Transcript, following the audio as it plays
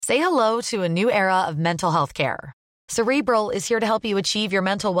Say hello to a new era of mental health care. Cerebral is here to help you achieve your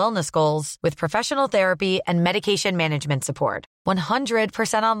mental wellness goals with professional therapy and medication management support.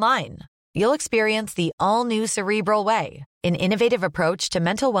 100% online. You'll experience the all-new Cerebral Way, an innovative approach to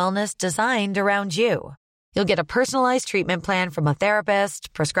mental wellness designed around you. You'll get a personalized treatment plan from a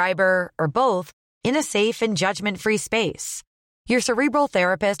therapist, prescriber, or both in a safe and judgment-free space. Your Cerebral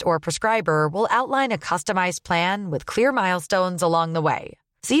therapist or prescriber will outline a customized plan with clear milestones along the way,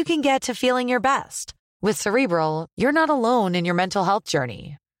 so you can get to feeling your best. With Cerebral, you're not alone in your mental health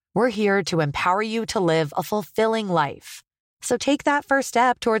journey. We're here to empower you to live a fulfilling life. So take that first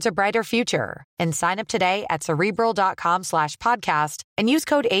step towards a brighter future and sign up today at Cerebral.com/podcast and use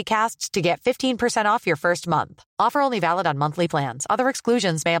code ACAST to get 15% off your first month. Offer only valid on monthly plans. Other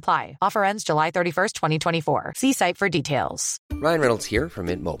exclusions may apply. Offer ends July 31st, 2024. See site for details. Ryan Reynolds here from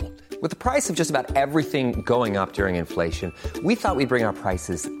Mint Mobile. With the price of just about everything going up during inflation, we thought we'd bring our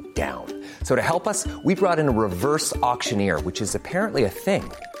prices down. So to help us, we brought in a reverse auctioneer, which is apparently a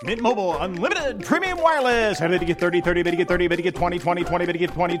thing. Mint Mobile Unlimited Premium Wireless. How to get 30, 30, bit to get 30, bit to get 20, 20, 20, bit to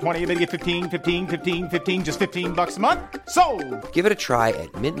get 20, 20, bit to get 15, 15, 15, 15, just $15 a month? Sold! Give it a try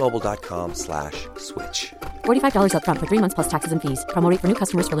at mintmobile.com/switch. $45 up front for 3 months plus taxes and fees. Promo rate for new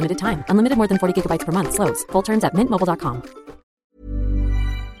customers for limited time. Unlimited more than 40 gigabytes per month. Slows full terms at mintmobile.com.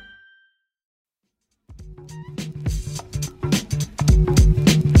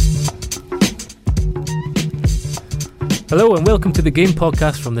 Hello and welcome to the Game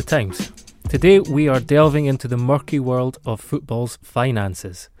Podcast from The Times. Today we are delving into the murky world of football's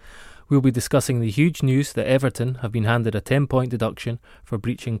finances. We'll be discussing the huge news that Everton have been handed a 10-point deduction for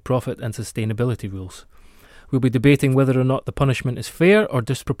breaching profit and sustainability rules. We'll be debating whether or not the punishment is fair or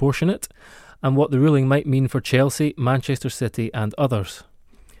disproportionate, and what the ruling might mean for Chelsea, Manchester City and others.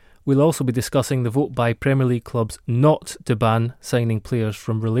 We'll also be discussing the vote by Premier League clubs not to ban signing players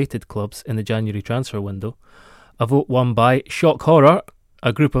from related clubs in the January transfer window, a vote won by Shock Horror,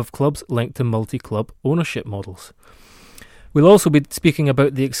 a group of clubs linked to multi-club ownership models. We'll also be speaking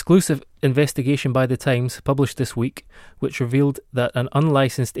about the exclusive investigation by The Times published this week, which revealed that an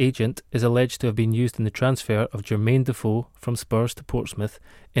unlicensed agent is alleged to have been used in the transfer of Jermaine Defoe from Spurs to Portsmouth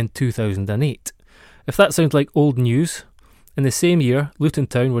in 2008. If that sounds like old news, in the same year, Luton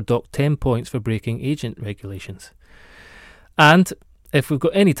Town were docked 10 points for breaking agent regulations. And if we've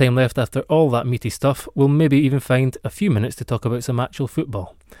got any time left after all that meaty stuff, we'll maybe even find a few minutes to talk about some actual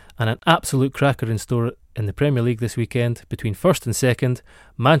football. And an absolute cracker in store in the Premier League this weekend between first and second,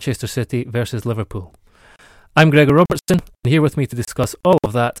 Manchester City versus Liverpool. I'm Gregor Robertson, and here with me to discuss all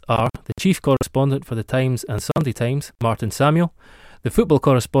of that are the chief correspondent for The Times and Sunday Times, Martin Samuel, the football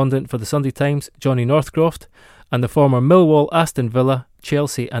correspondent for the Sunday Times, Johnny Northcroft, and the former Millwall, Aston Villa,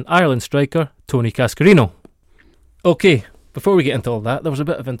 Chelsea and Ireland striker, Tony Cascarino. Okay, before we get into all that, there was a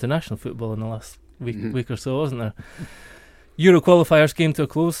bit of international football in the last week or so, wasn't there? Euro qualifiers came to a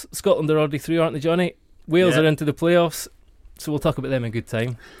close. Scotland are already through, aren't they, Johnny? Wales are into the playoffs, so we'll talk about them in good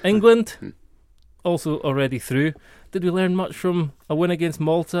time. England, also already through. Did we learn much from a win against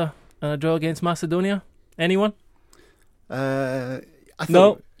Malta and a draw against Macedonia? Anyone? No?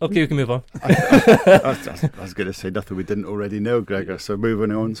 Okay, we can move on. I was going to say nothing we didn't already know, Gregor, so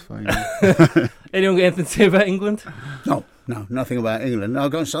moving on's fine. Anyone got anything to say about England? No, nothing about England. I've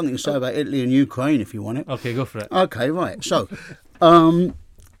got something to say about Italy and Ukraine if you want it. Okay, go for it. Okay, right. So,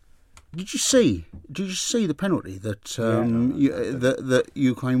 did you see the penalty that that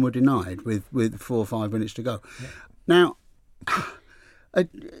Ukraine were denied with 4 or 5 minutes to go? Yeah. Now,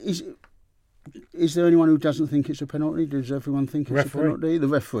 is there anyone who doesn't think it's a penalty? Does everyone think it's a penalty? The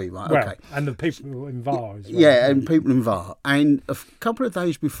referee, right? Well, okay. And the people in VAR as well. Yeah, and people in VAR. And a couple of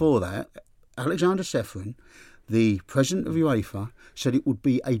days before that, Alexander Ceferin, the president of UEFA, said it would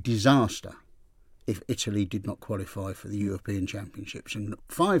be a disaster if Italy did not qualify for the European Championships. And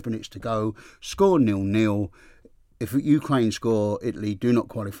 5 minutes to go, score 0-0. If Ukraine score, Italy do not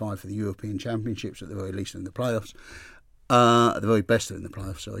qualify for the European Championships, at the very least in the playoffs. At the very best in the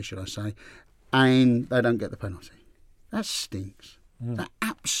playoffs, should I say. And they don't get the penalty. That stinks. That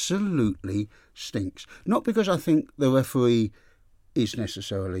absolutely stinks. Not because I think the referee is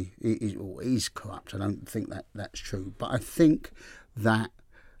necessarily is corrupt. I don't think that's true. But I think that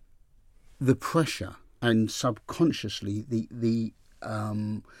the pressure and subconsciously the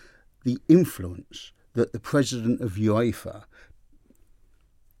influence that the president of UEFA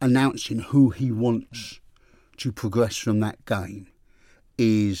announcing who he wants to progress from that game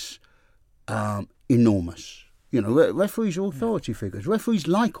is enormous. You know, referees are authority figures. Referees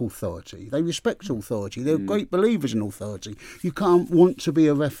like authority. They respect authority. They're great believers in authority. You can't want to be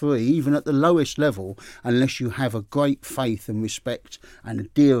a referee, even at the lowest level, unless you have a great faith and respect and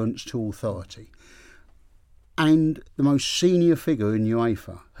adherence to authority. And the most senior figure in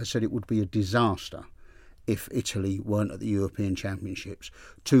UEFA has said it would be a disaster if Italy weren't at the European Championships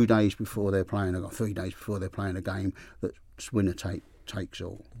 2 days before they're playing, or 3 days before they're playing a game that's winner takes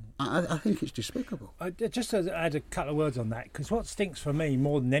all. I think it's despicable. Just to add a couple of words on that, because what stinks for me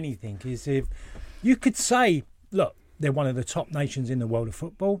more than anything is if you could say, look, they're one of the top nations in the world of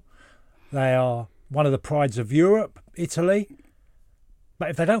football. They are one of the prides of Europe, Italy. But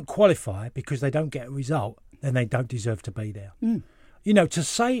if they don't qualify because they don't get a result, then they don't deserve to be there. You know, to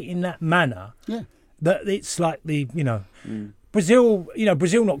say it in that manner, that it's like Brazil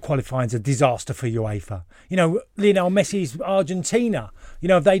not qualifying is a disaster for UEFA. You know, Lionel Messi's Argentina, you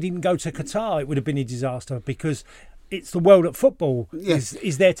know, if they didn't go to Qatar, it would have been a disaster because it's the world of football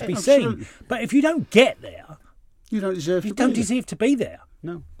is there to be seen. But if you don't get there, you don't deserve to be there.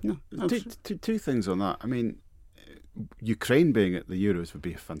 No. Two things on that. I mean, Ukraine being at the Euros would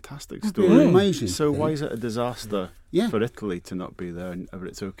be a fantastic story. Amazing. So why is it a disaster for Italy to not be there, and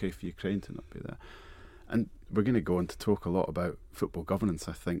it's okay for Ukraine to not be there? And we're going to go on to talk a lot about football governance,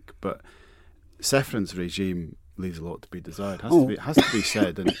 I think, but Ceferin's regime leaves a lot to be desired. Has to be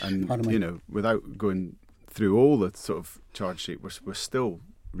said, and you know, without going through all the sort of charge sheet, we're still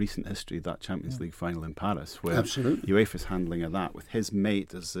recent history of that Champions League final in Paris, where UEFA's handling of that with his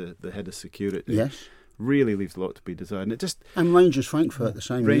mate as the head of security. Really leaves a lot to be desired. And Rangers Frankfurt the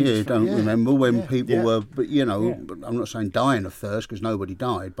same year, remember, when people were, but you know, I'm not saying dying of thirst because nobody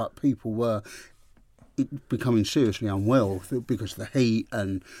died, but people were becoming seriously unwell because of the heat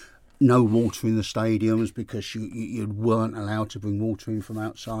and no water in the stadiums because you weren't allowed to bring water in from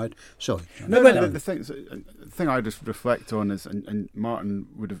outside. Sorry. The thing I just reflect on is, and Martin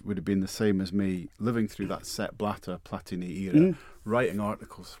would have been the same as me, living through that Sepp Blatter, Platini era, writing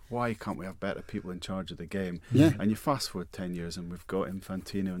articles, why can't we have better people in charge of the game? And you fast forward 10 years and we've got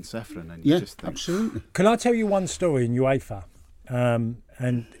Infantino and Ceferin, and you just think... absolutely. Can I tell you one story in UEFA?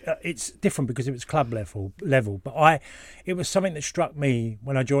 And it's different because it was club level, but it was something that struck me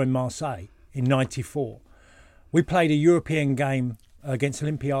when I joined Marseille in '94. We played a European game against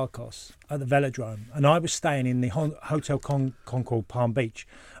Olympiacos at the Velodrome, and I was staying in the Hotel Concord, Palm Beach,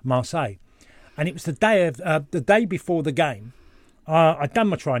 Marseille, and it was the day before the game. I'd done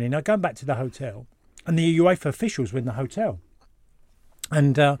my training. I'd gone back to the hotel, and the UEFA officials were in the hotel,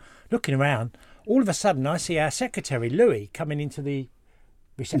 and looking around. All of a sudden, I see our secretary, Louis, coming into the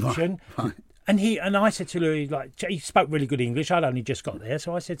reception. Right. And I said to Louis, he spoke really good English. I'd only just got there.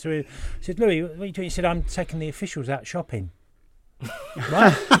 So I said to him, Louis, what are you doing? He said, I'm taking the officials out shopping.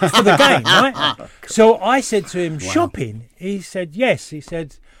 Right? For the game, right? So I said to him, shopping? He said, yes. He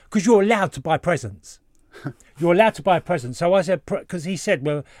said, because you're allowed to buy presents. You're allowed to buy a present. So I said, because he said,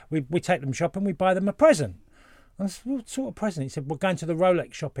 well, we take them shopping, we buy them a present. I said, what sort of present? He said, we're going to the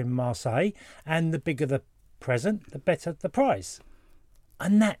Rolex shop in Marseille, and the bigger the present, the better the prize.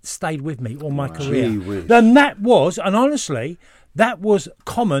 And that stayed with me all my career. And honestly, that was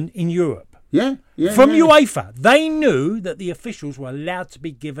common in Europe. From UEFA. They knew that the officials were allowed to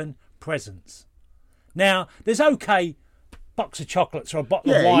be given presents. Now, there's box of chocolates or a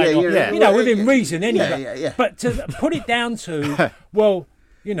bottle of wine, within reason anyway. But to put it down to, well,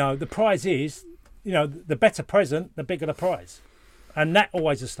 the prize is, the better present, the bigger the prize. And that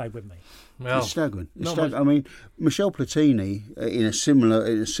always has stayed with me. Well, it's staggering. I mean, Michel Platini, in a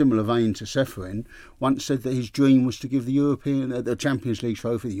similar vein to Ceferin, once said that his dream was to give the Champions League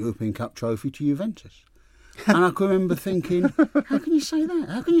trophy, the European Cup trophy, to Juventus. And I can remember thinking, how can you say that?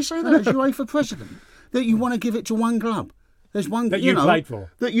 How can you say that as UEFA president? That you want to give it to one club? There's one that you played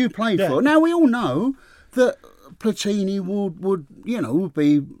for. That you played for. Now we all know that Platini would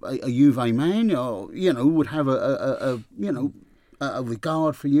be a Juve man, or would have a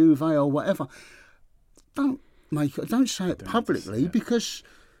regard for Juve or whatever. Don't say it publicly because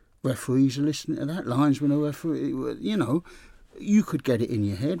referees are listening to that. Linesmen are referee. You could get it in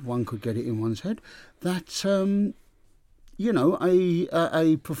your head. One could get it in one's head that a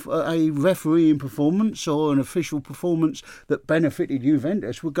refereeing performance or an official performance that benefited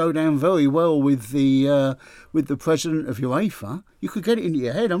Juventus would go down very well with the president of UEFA. You could get it into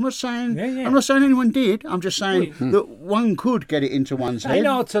your head. I'm not saying anyone did. I'm just saying that one could get it into one's head. It's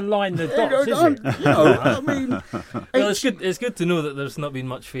hard to line the dots, is it? Well, it's good to know that there's not been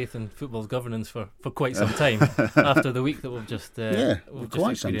much faith in football's governance for quite some time after the week that we've just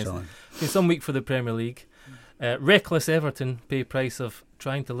quite some time. Some week for the Premier League. Reckless Everton pay price of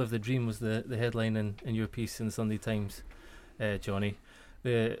trying to live the dream was the headline in your piece in the Sunday Times, Johnny.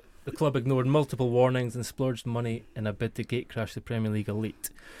 The club ignored multiple warnings and splurged money in a bid to gatecrash the Premier League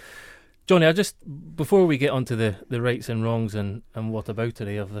elite. Johnny, before we get onto the rights and wrongs and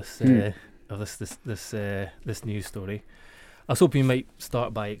whataboutery of this news story, I was hoping you might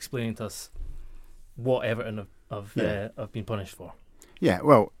start by explaining to us what Everton have been punished for. Yeah,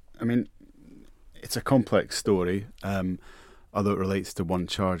 well, I mean, it's a complex story, although it relates to one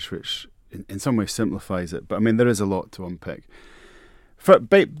charge, which in some ways simplifies it. But I mean, there is a lot to unpick.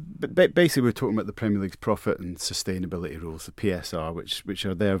 Basically, we're talking about the Premier League's profit and sustainability rules, the PSR, which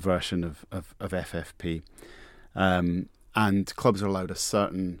are their version of FFP. And clubs are allowed a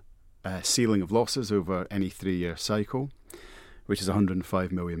certain ceiling of losses over any 3-year cycle, which is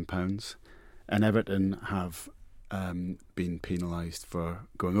 £105 million. And Everton have been penalised for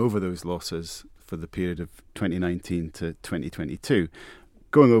going over those losses for the period of 2019 to 2022,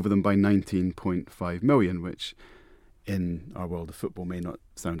 going over them by 19.5 million, which in our world of football may not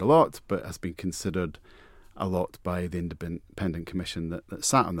sound a lot, but has been considered a lot by the independent commission that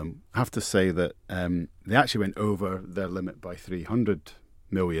sat on them. I have to say that they actually went over their limit by 300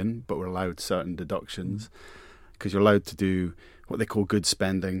 million, but were allowed certain deductions, because you're allowed to do what they call good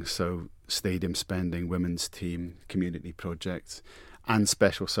spending, so stadium spending, women's team, community projects, and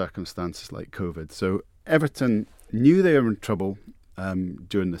special circumstances like COVID. So Everton knew they were in trouble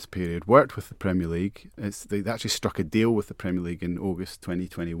during this period, worked with the Premier League. They actually struck a deal with the Premier League in August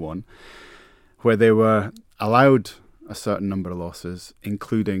 2021, where they were allowed a certain number of losses,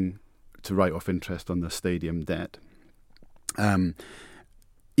 including to write off interest on their stadium debt.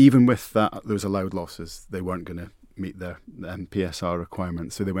 Even with those allowed losses, they weren't going to meet their PSR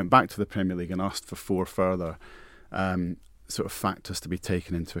requirements. So they went back to the Premier League and asked for 4 further sort of factors to be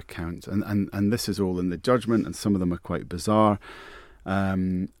taken into account. And this is all in the judgment, and some of them are quite bizarre. I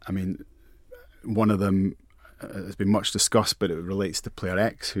mean, one of them has been much discussed, but it relates to player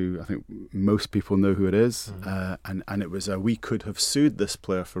X, who I think most people know who it is. And it was we could have sued this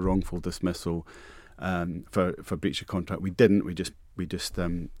player for wrongful dismissal for breach of contract. We didn't. We just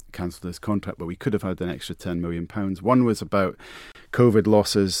cancelled his contract, but we could have had an extra £10 million. One was about COVID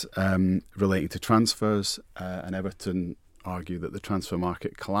losses relating to transfers, and Everton argued that the transfer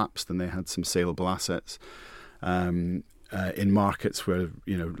market collapsed and they had some saleable assets in markets where,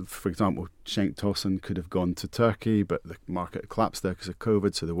 for example, Cenk Tosun could have gone to Turkey, but the market collapsed there because of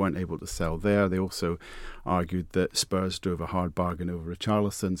COVID, so they weren't able to sell there. They also argued that Spurs drove a hard bargain over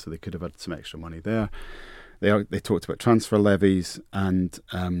Richarlison, so they could have had some extra money there. They talked about transfer levies, and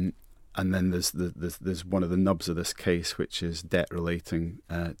then there's one of the nubs of this case, which is debt relating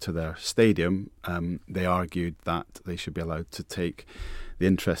to their stadium. They argued that they should be allowed to take the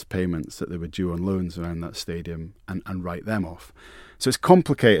interest payments that they were due on loans around that stadium and write them off. So it's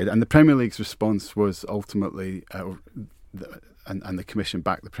complicated, and the Premier League's response was ultimately, and the Commission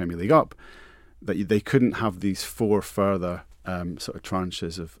backed the Premier League up, that they couldn't have these 4 further sort of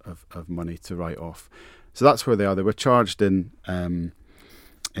tranches of money to write off. So that's where they are. They were charged in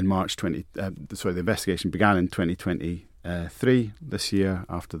March the investigation began in 2023 this year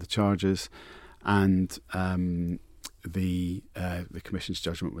after the charges, and the Commission's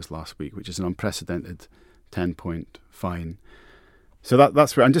judgment was last week, which is an unprecedented 10-point fine. So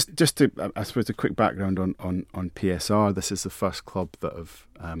that's where, and just to, I suppose, a quick background on PSR. This is the first club that have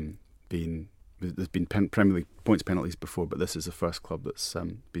there's been Premier League points penalties before, but this is the first club that's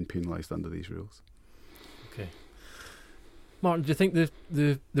been penalised under these rules. Okay, Martin, do you think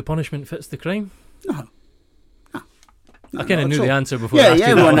the punishment fits the crime? No. I kind of knew the answer before. Yeah,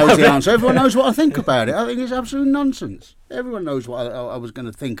 everyone knows the answer. Everyone knows what I think about it. I think it's absolute nonsense. Everyone knows what I was going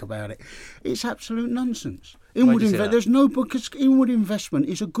to think about it. It's absolute nonsense. There's no, because inward investment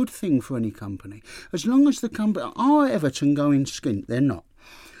is a good thing for any company. As long as the company, are Everton going skint? They're not.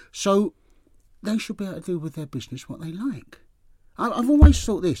 So they should be able to do with their business what they like. I've always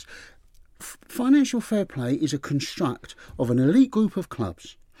thought this. Financial fair play is a construct of an elite group of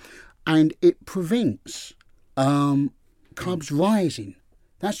clubs, and it prevents clubs rising.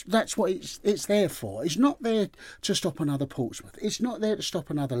 That's what it's there for. It's not there to stop another Portsmouth. It's not there to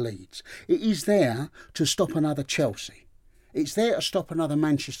stop another Leeds. It is there to stop another Chelsea. It's there to stop another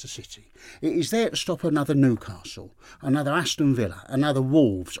Manchester City. It is there to stop another Newcastle, another Aston Villa, another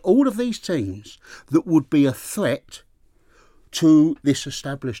Wolves. All of these teams that would be a threat to this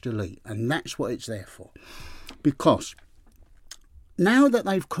established elite. And that's what it's there for. Because now that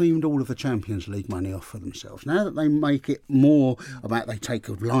they've creamed all of the Champions League money off for themselves, now that they make it more about, they take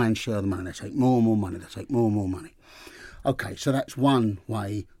a lion's share of the money, they take more and more money, they take more and more money. Okay, so that's one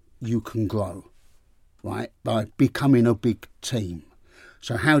way you can grow. right, by becoming a big team.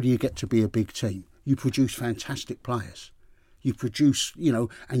 So how do you get to be a big team? You produce fantastic players. You produce,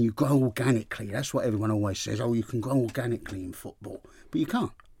 and you grow organically. That's what everyone always says. Oh, you can grow organically in football. But you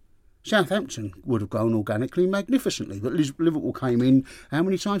can't. Southampton would have grown organically magnificently, but Liverpool came in. How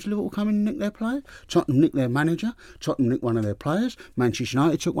many times did Liverpool come in and nick their player? Tottenham nicked their manager. Tottenham nicked one of their players. Manchester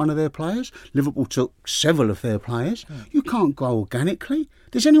United took one of their players. Liverpool took several of their players. You can't grow organically.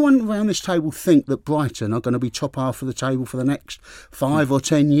 Does anyone around this table think that Brighton are going to be top half of the table for the next 5 or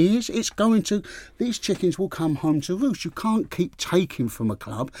 10 years? These chickens will come home to roost. You can't keep taking from a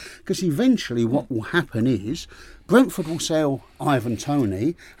club, because eventually what will happen is Brentford will sell Ivan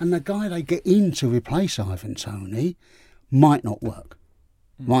Toney, and the guy they get in to replace Ivan Toney might not work.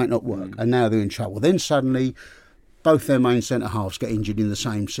 And now they're in trouble. Then suddenly both their main centre-halves get injured in the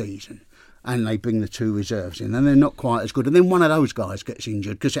same season, and they bring the 2 reserves in, and they're not quite as good. And then one of those guys gets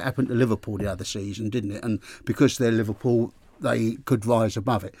injured, because it happened to Liverpool the other season, didn't it? And because they're Liverpool, they could rise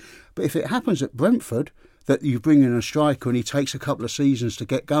above it. But if it happens at Brentford that you bring in a striker and he takes a couple of seasons to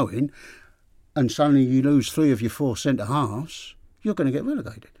get going, and suddenly you lose 3 of your 4 centre-halves, you're going to get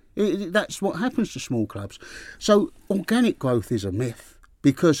relegated. That's what happens to small clubs. So organic growth is a myth,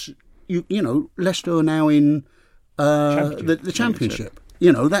 because, Leicester are now in the Championship.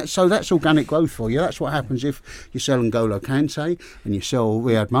 That's organic growth for you. That's what happens if you sell N'Golo Kante and you sell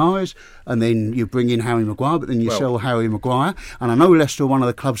Riyad Mahrez, and then you bring in Harry Maguire, but then you sell Harry Maguire. And I know Leicester are one of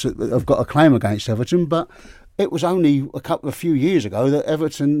the clubs that have got a claim against Everton, but it was only a few years ago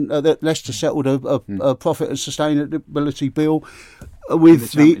that Leicester settled a profit and sustainability bill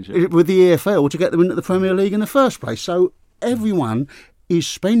with the EFL to get them into the Premier League in the first place. So everyone is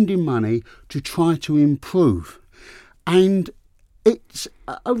spending money to try to improve, and it's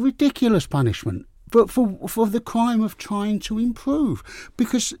a ridiculous punishment, but for the crime of trying to improve,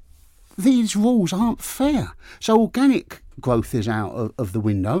 because these rules aren't fair. So organic growth is out of the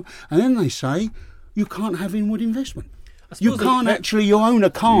window, and then they say you can't have inward investment. You can't actually, your owner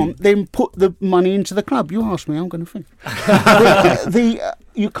can't then put the money into the club. You asked me, I'm going to finish.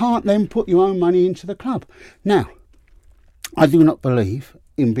 You can't then put your own money into the club. Now, I do not believe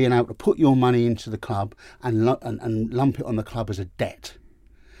in being able to put your money into the club and lump it on the club as a debt.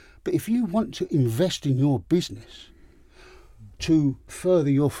 But if you want to invest in your business to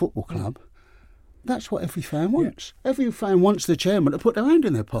further your football club, that's what every fan wants. Yeah. Every fan wants the chairman to put their hand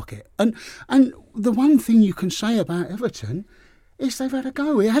in their pocket. And the one thing you can say about Everton is they've had a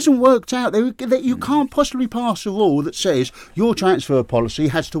go. It hasn't worked out. You can't possibly pass a rule that says your transfer policy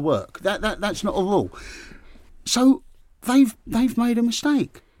has to work. That's not a rule. So they've made a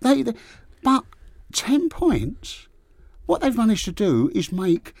mistake. But 10 points, what they've managed to do is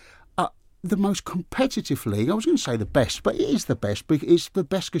make the most competitive league. I was going to say the best, but it is the best. But it's the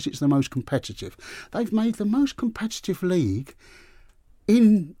best because it's the most competitive. They've made the most competitive league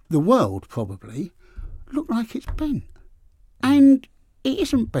in the world, probably, look like it's bent. And it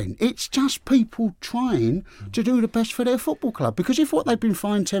isn't bent. It's just people trying to do the best for their football club. Because if what they've been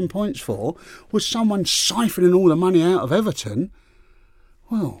fined 10 points for was someone siphoning all the money out of Everton,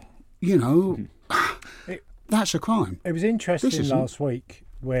 well, that's a crime. It was interesting last week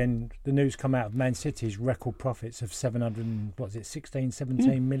when the news come out of Man City's record profits of 17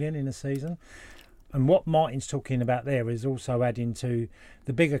 million in a season. And what Martin's talking about there is also adding to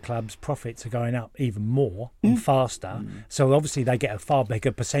the bigger clubs' profits are going up even more and faster. So obviously they get a far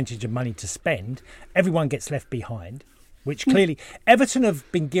bigger percentage of money to spend. Everyone gets left behind, which clearly Everton have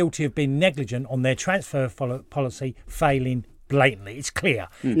been guilty of being negligent on their transfer policy, failing blatantly. It's clear.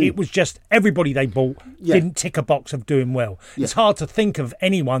 It was just everybody they bought didn't tick a box of doing well. It's hard to think of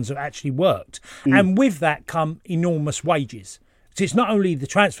any ones that actually worked. And with that come enormous wages. So it's not only the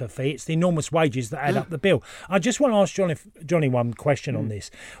transfer fee, it's the enormous wages that add up the bill. I just want to ask Johnny one question on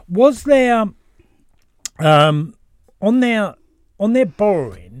this. Was there on their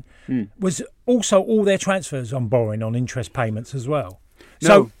borrowing was also all their transfers on borrowing on interest payments as well?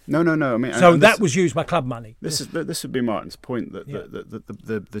 No. I mean, so that was used by club money. This would be Martin's point that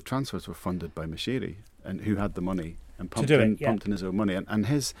the transfers were funded by Moshiri, and who had the money and pumped in his own money,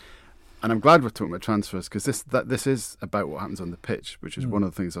 and I'm glad we're talking about transfers, because this is about what happens on the pitch, which is one of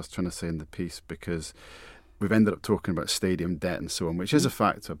the things I was trying to say in the piece, because we've ended up talking about stadium debt and so on, which is a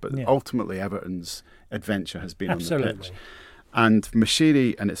factor, but ultimately Everton's adventure has been on the pitch. And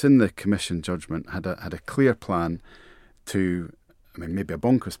Moshiri, and it's in the commission judgment, had a clear plan to, I mean, maybe a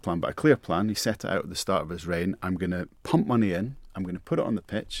bonkers plan, but a clear plan. He set it out at the start of his reign. I'm going to pump money in. I'm going to put it on the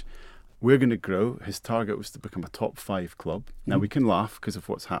pitch. We're going to grow. His target was to become a top 5 club. Now, we can laugh because of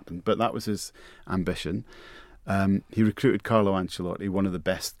what's happened, but that was his ambition. He recruited Carlo Ancelotti, one of the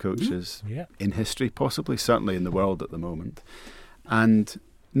best coaches in history, possibly, certainly in the world at the moment. And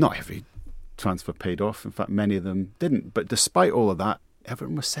not every transfer paid off. In fact, many of them didn't. But despite all of that,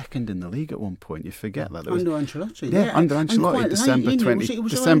 Everton was second in the league at one point. You forget that. Under Ancelotti. Yeah, under Ancelotti,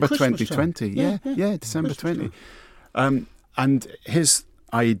 December 2020. Yeah, December 20. And his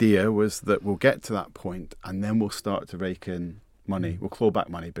idea was that we'll get to that point and then we'll start to rake in money. We'll claw back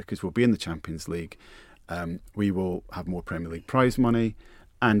money because we'll be in the Champions League. We will have more Premier League prize money,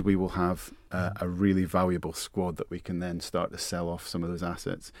 and we will have a really valuable squad that we can then start to sell off some of those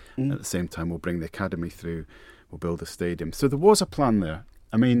assets. At the same time, we'll bring the academy through. We'll build a stadium. So there was a plan there.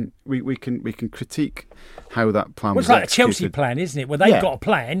 I mean, we can critique how that plan was. It's like a Chelsea plan, isn't it? Where they've got a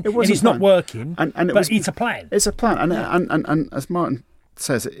plan and it's not working, but it's a plan. It's a plan, and as Martin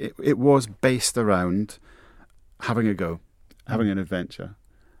says, it was based around having a go, having an adventure,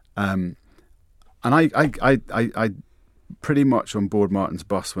 and I pretty much on board Martin's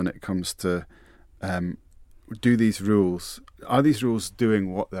bus when it comes to do these rules. Are these rules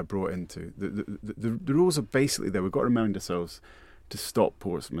doing what they're brought into? The rules are basically there. We've got to remind ourselves to stop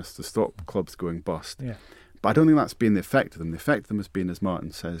Portsmouth, to stop clubs going bust. Yeah. But I don't think that's been the effect of them. The effect of them has been, as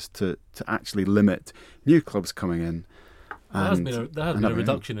Martin says, to actually limit new clubs coming in. There has been a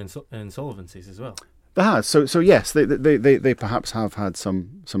reduction in insolvencies as well. There has. So yes, they perhaps have had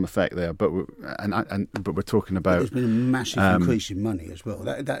some effect there, but we're talking about. There's been a massive increase in money as well.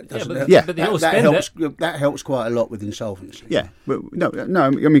 That helps quite a lot with insolvency. Yeah, but no. I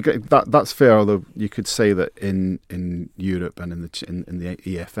mean that's fair. Although you could say that in Europe and in the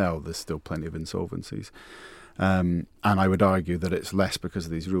EFL, there's still plenty of insolvencies, and I would argue that it's less because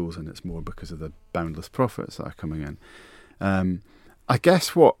of these rules and it's more because of the boundless profits that are coming in. I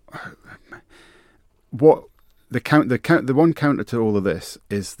guess what the one counter to all of this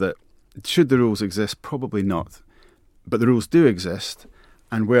is that should the rules exist? Probably not, but the rules do exist,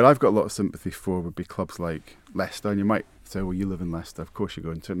 and where I've got a lot of sympathy for would be clubs like Leicester. And you might say, "Well, you live in Leicester, of course you're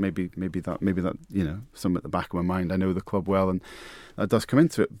going to." Maybe that some at the back of my mind. I know the club well, and that does come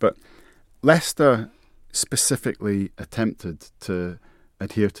into it. But Leicester specifically attempted to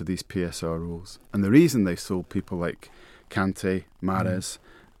adhere to these PSR rules, and the reason they sold people like Kante, Mahrez,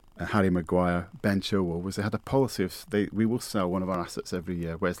 Harry Maguire, Ben Chilwell was they had a policy of we will sell one of our assets every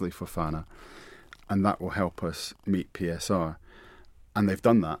year, Wesley Fofana, and that will help us meet PSR. And they've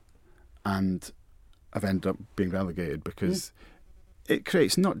done that and have ended up being relegated because it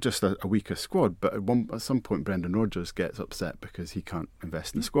creates not just a weaker squad, but at some point Brendan Rodgers gets upset because he can't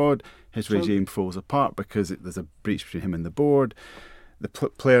invest in the squad. His regime falls apart because there's a breach between him and the board. The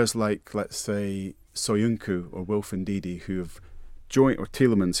players like, let's say, Soyuncu or Wilfred Ndidi who have joined, or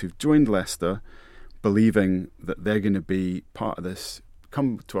Tielemans who've joined Leicester believing that they're going to be part of this,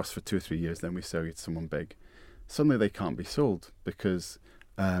 come to us for 2 or 3 years, then we sell you to someone big. Suddenly they can't be sold because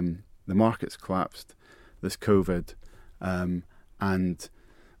the market's collapsed, there's COVID, and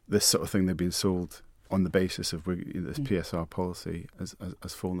this sort of thing they've been sold on the basis of this PSR policy has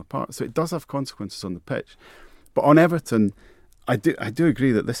fallen apart. So it does have consequences on the pitch. But on Everton, I do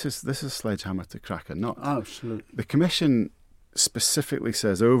agree that this is a sledgehammer to crack a nut. Absolutely. The Commission specifically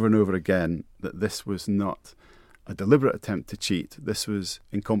says over and over again that this was not a deliberate attempt to cheat. This was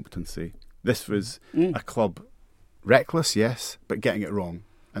incompetency. This was a club reckless, yes, but getting it wrong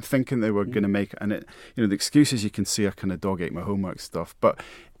and thinking they were going to make it. And the excuses you can see are kind of dog ate my homework stuff, but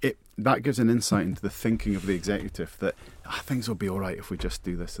that gives an insight into the thinking of the executive that things will be all right if we just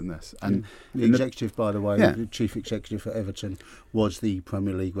do this and this. And the executive, by the way, the chief executive for Everton was the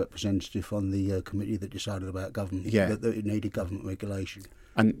Premier League representative on the committee that decided about government. That it needed government regulation.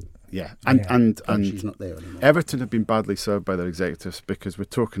 And she's not there anymore. Everton have been badly served by their executives because we're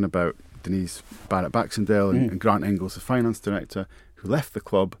talking about Denise Barrett-Baxendale and Grant Ingles, the finance director, who left the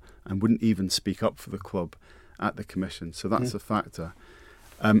club and wouldn't even speak up for the club at the Commission. So that's a factor.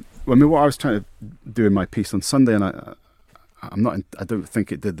 What I was trying to do in my piece on Sunday, and I don't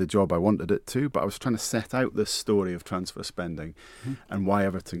think it did the job I wanted it to, but I was trying to set out this story of transfer spending and why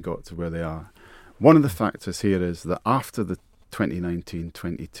Everton got to where they are. One of the factors here is that after the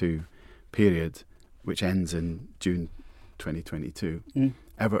 2019-22 period, which ends in June 2022,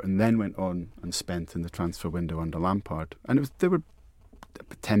 Everton then went on and spent in the transfer window under Lampard, and they were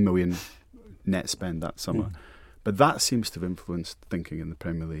 10 million net spend that summer. But that seems to have influenced thinking in the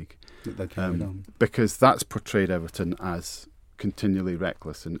Premier League. Because that's portrayed Everton as continually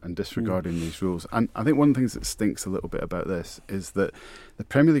reckless and disregarding these rules. And I think one of the things that stinks a little bit about this is that the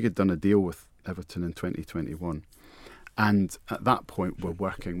Premier League had done a deal with Everton in 2021. And at that point, we're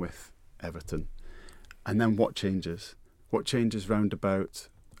working with Everton. And then what changes? What changes round about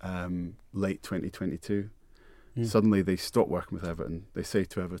late 2022? Suddenly they stop working with Everton. They say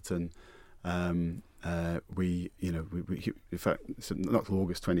to Everton, in fact, so not till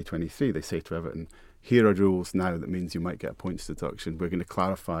August 2023, they say to Everton, here are rules now that means you might get a points deduction. We're going to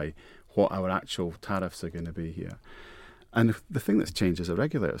clarify what our actual tariffs are going to be here. And the thing that's changed is the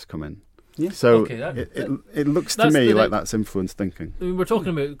regulators come in. Yeah. So it looks to me like that's influenced thinking. I mean, we're talking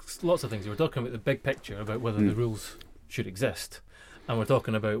about lots of things. We're talking about the big picture, about whether the rules should exist, and we're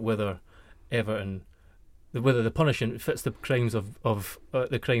talking about whether whether the punishment fits the crimes of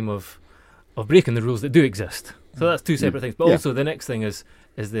the crime of breaking the rules that do exist. So that's two separate things. But also the next thing is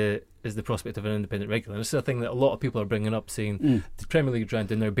the prospect of an independent regulator. And this is a thing that a lot of people are bringing up, saying the Premier League are trying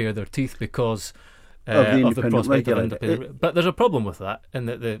to now bare their teeth because of the prospect of independent. But there's a problem with that, in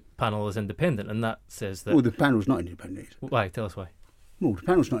that the panel is independent, and that says that. Well, the panel's not independent. Why? Tell us why. Well, the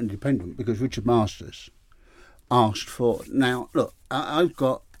panel's not independent because Richard Masters asked for. Now, look, I've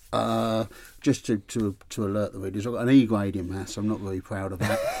got. Just to alert the readers, I've got an E grade in maths. I'm not very proud of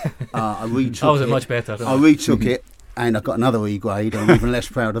that. I retook I was much better. I retook it, and I got another E grade. I'm even less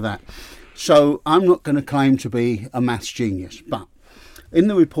proud of that. So I'm not going to claim to be a maths genius, but in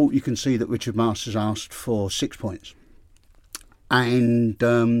the report you can see that Richard Masters asked for 6 points, and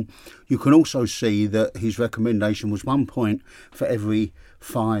you can also see that his recommendation was 1 point for every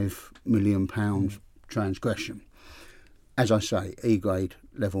 £5 million transgression. As I say, E grade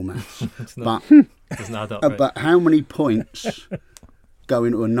level maths. Doesn't add up, right? But how many points go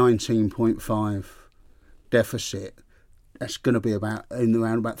into a 19.5 deficit? That's going to be around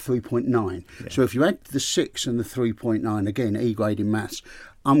about 3.9. Yeah. So if you add the 6 and the 3.9, again, E grade in maths,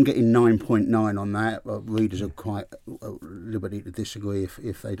 I'm getting 9.9 on that. Readers are quite at liberty to disagree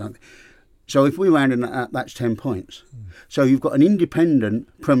if they don't. So if we round it up, that's 10 points. So you've got an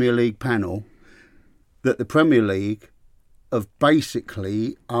independent Premier League panel that the Premier League have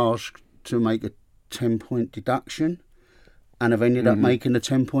basically asked to make a 10-point deduction and have ended up making a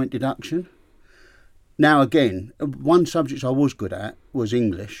 10-point deduction. Now, again, one subject I was good at was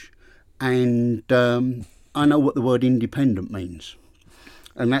English, and I know what the word independent means,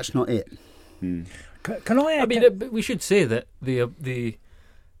 and that's not it. Can I add? I mean, we should say that they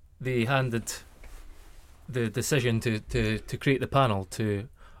handed the decision to create the panel to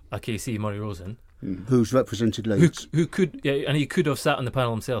a KC, Murray Rosen, who's represented Leeds, who could, and he could have sat on the panel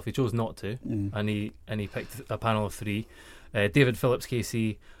himself. He chose not to, and he picked a panel of 3: David Phillips,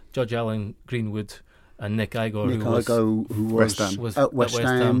 KC, Judge Alan Greenwood, and Nick Igor, who was at West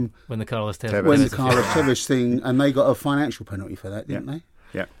Ham when the Carlos Tevez thing, and they got a financial penalty for that, didn't they?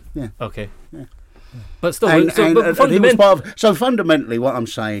 Yeah. Okay. Yeah. But still, fundamentally, what I'm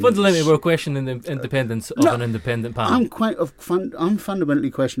saying. Fundamentally, we're questioning the independence of an independent panel. I'm fundamentally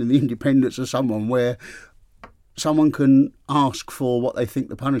questioning the independence of someone where someone can ask for what they think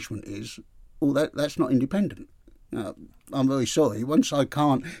the punishment is. Well, that's not independent. I'm very sorry. Once I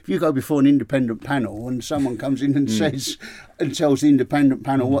can't, if you go before an independent panel and someone comes in and says and tells the independent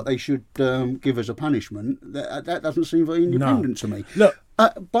panel what they should give as a punishment, that doesn't seem very independent to me. Look.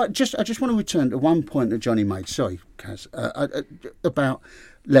 But I just want to return to one point that Johnny made. Sorry, Kaz, about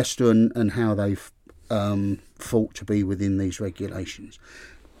Leicester and how they've fought to be within these regulations.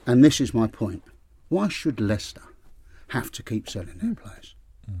 And this is my point. Why should Leicester have to keep selling their players?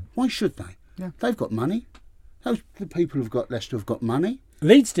 Why should they? Yeah. They've got money. The people who've got Leicester have got money.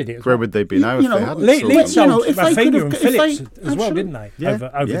 Leeds did it. Where would they be now if they hadn't? Leeds sold Rafinha and Phillips as well, didn't they?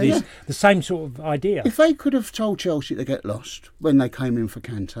 Yeah. Over the same sort of idea. If they could have told Chelsea to get lost when they came in for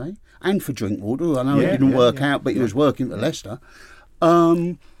Kante and for Drinkwater, I know it didn't work out, but he was working for Leicester.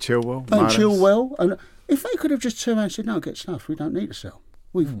 Chilwell, and if they could have just turned around and said, "No, get stuff. We don't need to sell.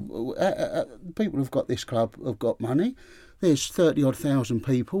 People who've got this club have got money. There's 30,000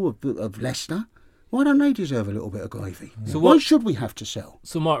 people of Leicester. Why don't they deserve a little bit of gravy? So why should we have to sell?"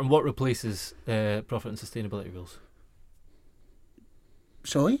 So, Martin, what replaces profit and sustainability rules?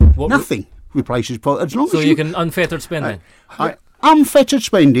 Sorry? Nothing replaces profit. As long so as you can unfettered spending? Unfettered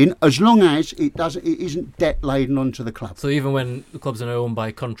spending, as long as it isn't debt laden onto the club. So even when the clubs are now owned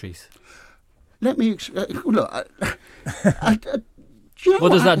by countries? Let me... look...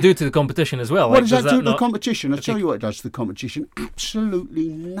 What does that do to the competition as well? What does that do to the competition? I'll tell you what it does to the competition. Absolutely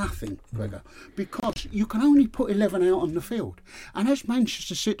nothing, Gregor. Because you can only put 11 out on the field. And as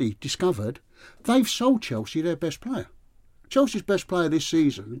Manchester City discovered, they've sold Chelsea their best player. Chelsea's best player this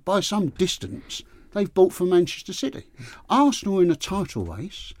season, by some distance, they've bought from Manchester City. Arsenal are in a title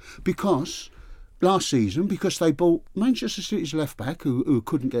race because... last season, because they bought Manchester City's left-back who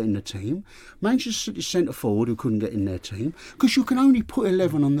couldn't get in the team, Manchester City's centre-forward who couldn't get in their team, because you can only put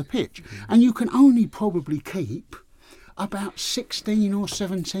 11 on the pitch, and you can only probably keep about 16 or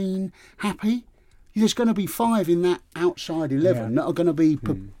 17 happy. there's going to be 5 in that outside 11 that are going to be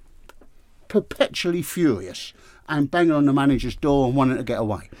perpetually furious and banging on the manager's door and wanting to get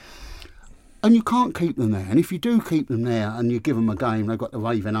away. And you can't keep them there. And if you do keep them there and you give them a game, they've got the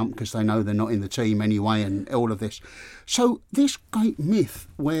raving ump because they know they're not in the team anyway and all of this. So this great myth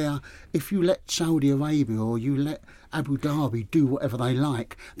where if you let Saudi Arabia or you let Abu Dhabi do whatever they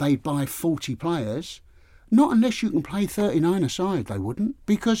like, they'd buy 40 players. Not unless you can play 39 aside, they wouldn't.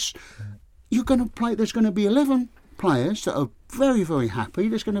 Because you're going to play, there's going to be 11 players that are very, very happy.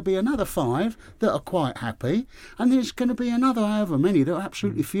 There's going to be another 5 that are quite happy, and there's going to be another however many that are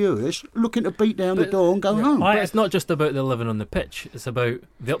absolutely furious, looking to beat down the door and go home. It's not just about the 11 on the pitch. It's about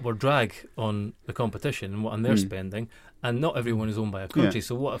the upward drag on the competition and what they're spending. And not everyone is owned by a country.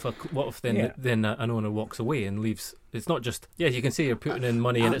 So what if then an owner walks away and leaves? It's not just you can say you're putting in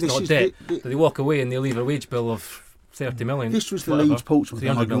money and it's not debt. But they walk away and they leave a wage bill of 30 million. This was the Leeds Portsmouth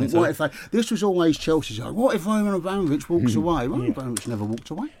argument. What if this was always Chelsea's argument? What if Roman Abramovich walks away? Roman Abramovich never walked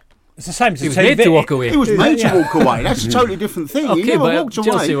away. It's the same as he was made to walk away. He was made to walk away. That's a totally different thing. Okay, he never but walked away.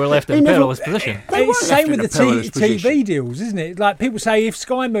 Chelsea were left in a perilous position. It's the same with the TV deals, isn't it? Like people say, if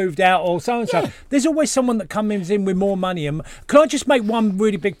Sky moved out or so and so, there's always someone that comes in with more money. And can I just make one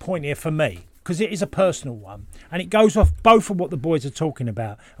really big point here for me? Because it is a personal one, and it goes off both of what the boys are talking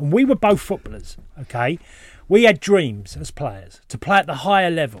about. And we were both footballers, okay? We had dreams as players to play at the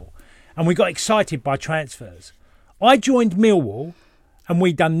higher level, and we got excited by transfers. I joined Millwall, and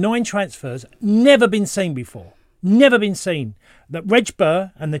we'd done 9 transfers, never been seen before. Never been seen. That Reg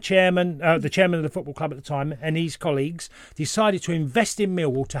Burr and the chairman of the football club at the time and his colleagues decided to invest in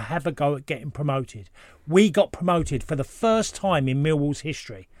Millwall to have a go at getting promoted. We got promoted for the first time in Millwall's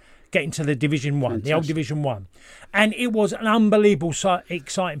history, getting to the Division 1, Fantastic. The old Division 1. And it was an unbelievable,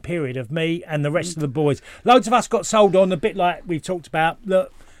 exciting period of me and the rest of the boys. Loads of us got sold on, a bit like we've talked about.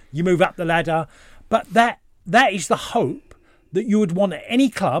 Look, you move up the ladder. But that is the hope that you would want at any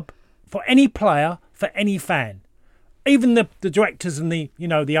club, for any player, for any fan. Even the directors and the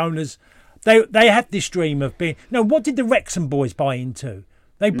owners, they had this dream of being... what did the Wrexham boys buy into?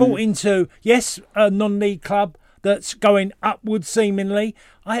 They bought into, yes, a non-league club that's going upwards seemingly.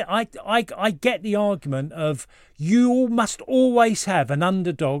 I get the argument of you must always have an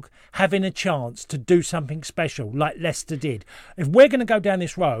underdog having a chance to do something special like Leicester did. If we're going to go down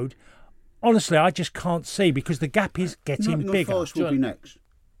this road, honestly, I just can't see because the gap is getting bigger. Nottingham Forest will be next.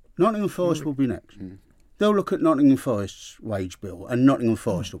 Nottingham Forest will be next. They'll look at Nottingham Forest's wage bill and Nottingham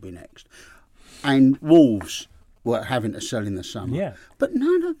Forest will be next. And Wolves were having to sell in the summer. Yeah. But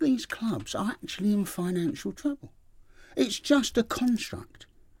none of these clubs are actually in financial trouble. It's just a construct.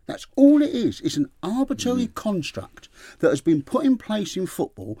 That's all it is. It's an arbitrary construct that has been put in place in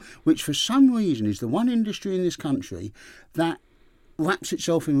football, which for some reason is the one industry in this country that wraps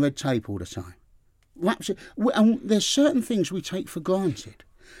itself in red tape all the time. And there's certain things we take for granted.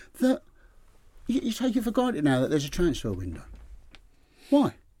 That you take it for granted now that there's a transfer window.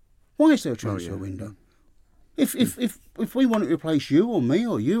 Why? Why is there a transfer window? If we want to replace you or me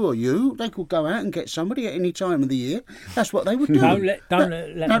or you or you, they could go out and get somebody at any time of the year. That's what they would do. Don't let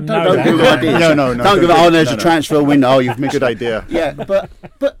them know don't give ideas. No. Don't give it. There's a transfer window. Oh, you've missed. Good idea. Yeah, but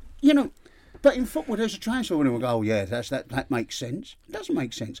But in football, there's a transfer window. We'll go, oh yeah, that makes sense. It doesn't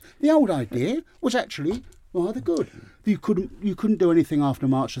make sense. The old idea was actually rather good. You couldn't do anything after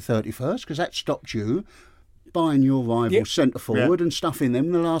March the 31st because that stopped you buying your rival centre forward and stuffing them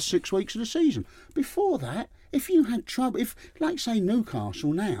in the last 6 weeks of the season. Before that, if you had trouble, like say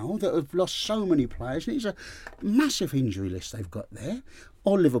Newcastle now that have lost so many players, and it's a massive injury list they've got there,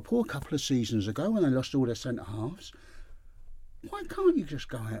 or Liverpool a couple of seasons ago when they lost all their centre halves. Why can't you just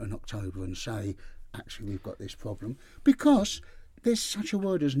go out in October and say, actually, we've got this problem? Because there's such a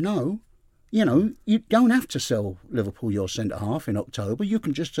word as no. You don't have to sell Liverpool your centre-half in October. You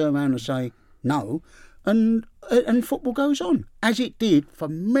can just turn around and say no, and football goes on, as it did for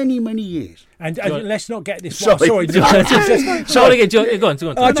many, many years. And let's not get this wrong. Sorry. Go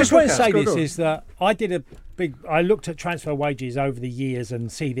on. I just want to say this is that I looked at transfer wages over the years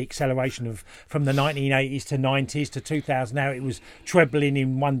and see the acceleration from the 1980s to 90s to 2000. Now it was trebling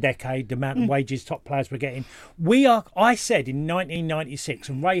in one decade, the amount of wages top players were getting. I said in 1996,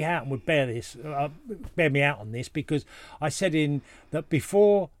 and Ray Houghton would bear me out on this, because I said that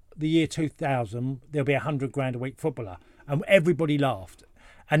before the year 2000 there'll be $100,000 a week footballer, and everybody laughed.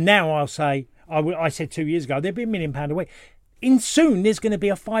 And now I'll say, I said 2 years ago there'll be £1 million a week. Soon there's going to be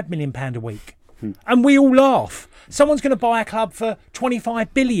a £5 million a week, and we all laugh. Someone's going to buy a club for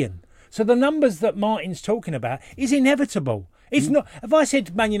 25 billion. So the numbers that Martin's talking about is inevitable. It's not. If I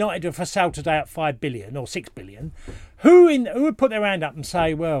said Man United are for sale today at 5 billion or 6 billion, who would put their hand up and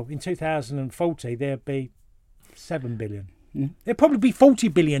say, well, in 2040 there'd be 7 billion? There'd probably be 40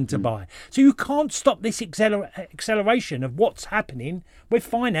 billion to buy. So you can't stop this acceleration of what's happening with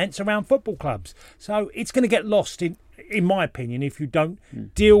finance around football clubs. So it's going to get lost in my opinion, if you don't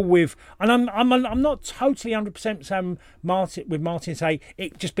deal with. And I'm not totally 100% saying Martin say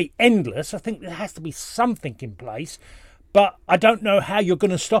it just be endless. I think there has to be something in place, but I don't know how you're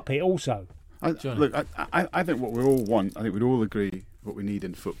going to stop it. Also, I think what we all want. I think we'd all agree what we need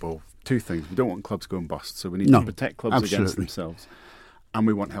in football. Two things: we don't want clubs going bust, so we need to protect clubs against themselves, and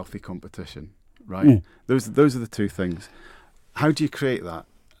we want healthy competition. Right? Those are the two things. How do you create that?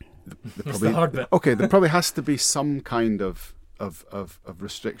 It's the hard bit. Okay, there probably has to be some kind of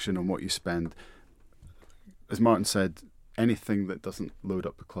restriction on what you spend. As Martin said, anything that doesn't load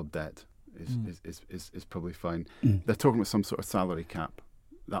up the club debt is probably fine. They're talking about some sort of salary cap.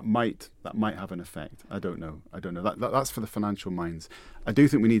 That might have an effect. I don't know. That's for the financial minds. I do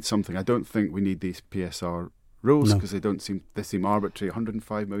think we need something. I don't think we need these PSR rules because they seem arbitrary.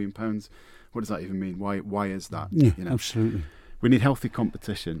 £105 million. What does that even mean? Why is that? Yeah, absolutely. We need healthy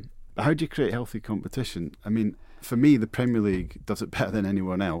competition. But how do you create healthy competition? I mean, for me, the Premier League does it better than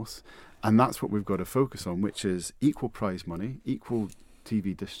anyone else, and that's what we've got to focus on, which is equal prize money, equal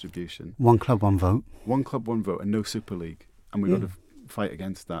TV distribution. One club, one vote. One club, one vote, and no Super League. And we've got to fight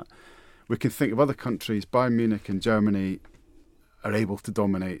against that. We can think of other countries. Bayern Munich and Germany are able to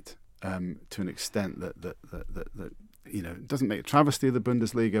dominate to an extent that it doesn't make a travesty of the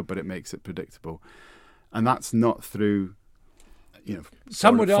Bundesliga, but it makes it predictable. And that's not through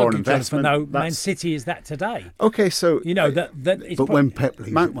some would argue, Jonathan, though, Man City is that today. Okay, so that it's but when Pep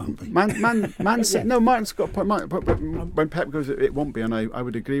leaves, it won't be. Man City. No, Martin's got a point. When Pep goes, it won't be, and I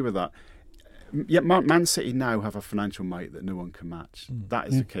would agree with that. Yeah, Man City now have a financial might that no one can match. That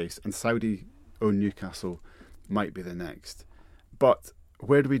is the case, and Saudi own Newcastle might be the next. But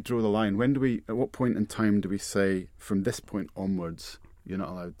where do we draw the line? At what point in time do we say from this point onwards you're not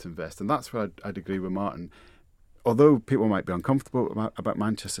allowed to invest? And that's where I'd agree with Martin. Although people might be uncomfortable about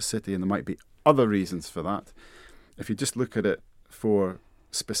Manchester City, and there might be other reasons for that, if you just look at it for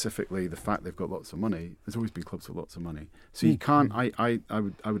specifically the fact they've got lots of money, there's always been clubs with lots of money. So you can't. I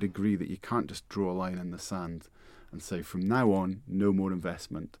would agree that you can't just draw a line in the sand and say from now on no more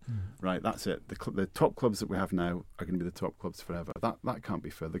investment. Right, that's it. The top clubs that we have now are going to be the top clubs forever. That can't be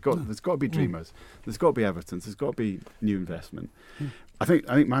fair. There's got to be dreamers. There's got to be Everton's. There's got to be new investment. I think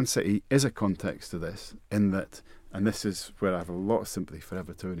Man City is a context to this, in that, and this is where I have a lot of sympathy for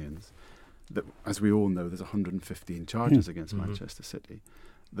Evertonians, that, as we all know, there's 115 charges against Manchester City.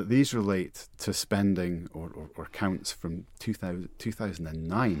 That these relate to spending or counts from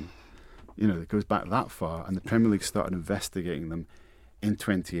 2009. It goes back that far, and the Premier League started investigating them in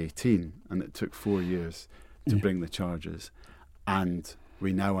 2018, and it took 4 years to bring the charges. And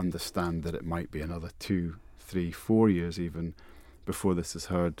we now understand that it might be another 2, 3, 4 years even before this is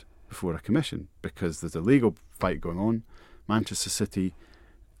heard before a commission, because there's a legal fight going on. Manchester City,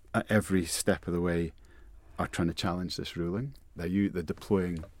 at every step of the way, are trying to challenge this ruling. They're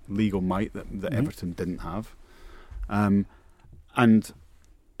deploying legal might that Everton didn't have. And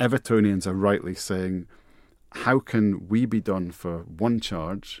Evertonians are rightly saying, how can we be done for one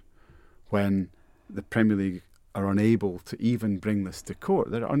charge when the Premier League are unable to even bring this to court?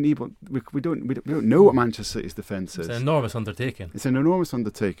 They're unable. We don't know what Manchester City's defence is. It's an enormous undertaking. It's an enormous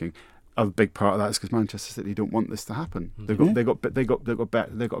undertaking. A big part of that is because Manchester City don't want this to happen.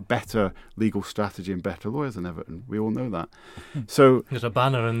 They've got better legal strategy and better lawyers than Everton. We all know that. So there's a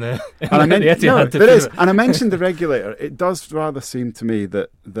banner in there. And there is. And I mentioned the regulator. It does rather seem to me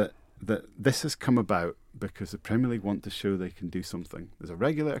that this has come about because the Premier League want to show they can do something. There's a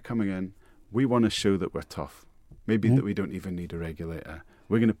regulator coming in. We want to show that we're tough. Maybe that we don't even need a regulator.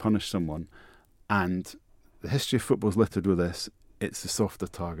 We're going to punish someone. And the history of football is littered with this. It's the softer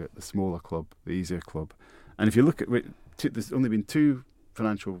target, the smaller club, the easier club. And if you look at there's only been two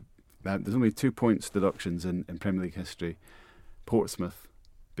points deductions in Premier League history. Portsmouth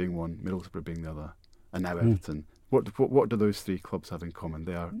being one, Middlesbrough being the other, and now Everton. What do those three clubs have in common?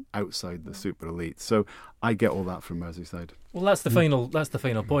 They are outside the super elite. So I get all that from Merseyside. Well, that's the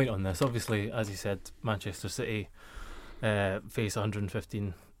final point on this. Obviously, as you said, Manchester City face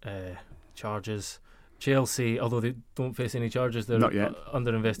 115 charges. Chelsea, although they don't face any charges, they're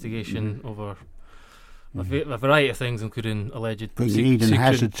under investigation over a variety of things, including alleged bringing Eden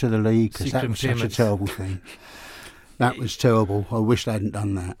Hazard to the league, because that was such a terrible thing. That was terrible. I wish they hadn't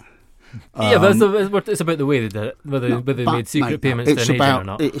done that. But it's about the way they did it, whether they made secret payments to an agent or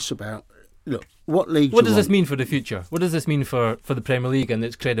not. It's about look, what league? What does this mean for the future? What does this mean for the Premier League and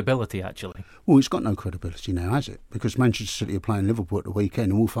its credibility, actually? Well, it's got no credibility now, has it? Because Manchester City are playing Liverpool at the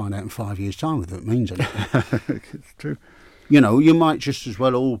weekend, and we'll find out in 5 years' time whether it means anything. It's true. You know, you might just as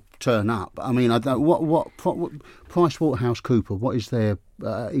well all turn up. I mean, I don't. What PricewaterhouseCoopers? What is their?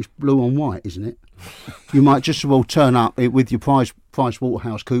 It's blue on white, isn't it? You might just as well turn up with your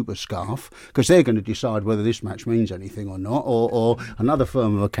PricewaterhouseCoopers scarf, because they're going to decide whether this match means anything or not. Or another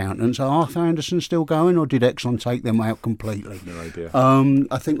firm of accountants. Are Arthur Andersen still going, or did Exxon take them out completely? No idea.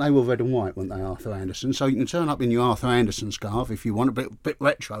 I think they were red and white, weren't they, Arthur Andersen? So you can turn up in your Arthur Andersen scarf if you want. A bit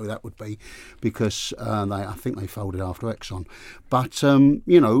retro, that would be, because I think they folded after Exxon. But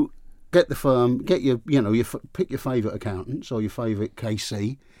you know, get the firm, get your, you know, pick your favourite accountants or your favourite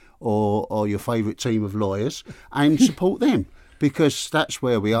KC or your favourite team of lawyers and support them, because that's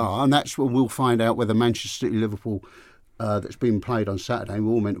where we are, and that's when we'll find out whether Manchester City Liverpool that's been played on Saturday,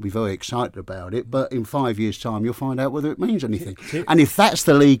 we're all meant to be very excited about it, but in 5 years' time you'll find out whether it means anything. And if that's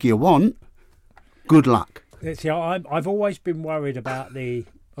the league you want, good luck. See, I've always been worried about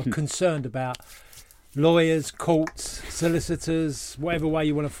concerned about lawyers, courts, solicitors, whatever way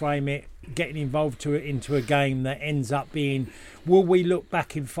you want to frame it, getting involved into a game that ends up being, will we look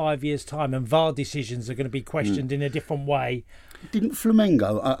back in 5 years' time and VAR decisions are going to be questioned in a different way? Didn't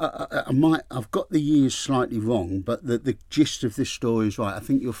Flamengo, I've got the years slightly wrong, but the gist of this story is right. I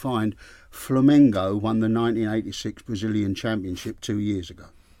think you'll find Flamengo won the 1986 Brazilian Championship 2 years ago.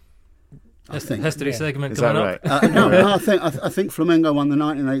 History segment is coming that up. right? No, I think Flamengo won the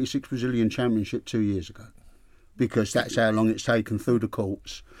 1986 Brazilian Championship 2 years ago, because that's how long it's taken through the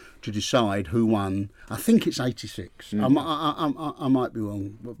courts to decide who won. I think it's 86. I might be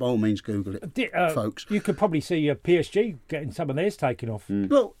wrong, but by all means Google it, folks. You could probably see PSG getting some of theirs taken off.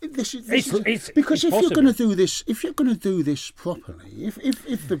 Well, this is it's because if you're possible. going to do this, if you're going to do this properly,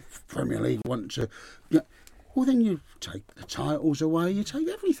 if the Premier League want to, well, then you take the titles away, you take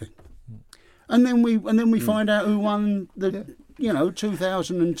everything. And then we find out who won the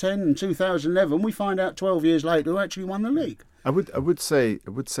 2010 and 2011. We find out 12 years later who actually won the league. I would say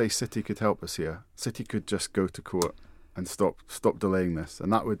City could help us here. City could just go to court and stop delaying this,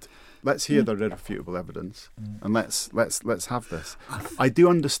 and that would, let's hear the irrefutable evidence, and let's have this. I do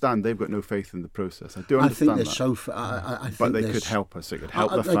understand they've got no faith in the process. I do understand that. But they could help us. It could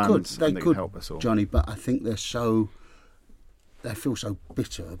help the fans, and they could help us all, Johnny. But I think they feel so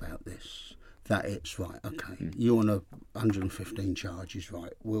bitter about this. That it's right, okay, you're on 115 charges,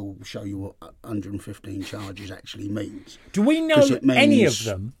 right, we'll show you what 115 charges actually means. Do we know any of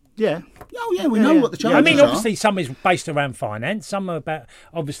them? Yeah. Oh, yeah, we know what the charges are. I mean, obviously some is based around finance, some are about,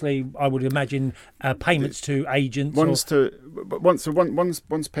 obviously, I would imagine, payments to agents. One's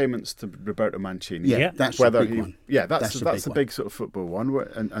payments to Roberto Mancini. Yeah, that's a big one. Yeah, that's a big sort of football one.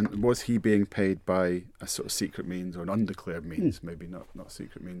 And was he being paid by a sort of secret means or an undeclared means, maybe not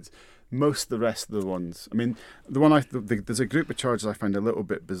secret means. Most of the rest of the ones, I mean, there's a group of charges I find a little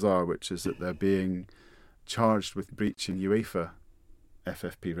bit bizarre, which is that they're being charged with breaching UEFA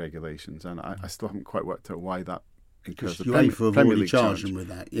FFP regulations, and I still haven't quite worked out why that incurs the UEFA have Premier already League charged them with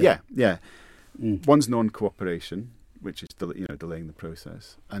that. Yeah. One's non-cooperation, which is delaying the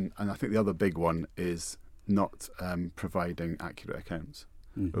process, and I think the other big one is not providing accurate accounts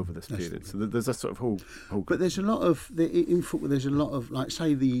over this period. So there's a sort of whole but there's a lot of in football. There's a lot of, like,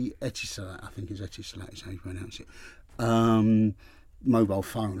 say, the Etisalat. I think is Etisalat is how you pronounce it. Mobile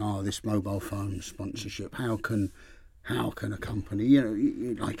phone. This mobile phone sponsorship. How can a company,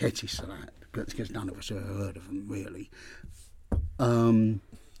 like Etisalat, because none of us have ever heard of them really,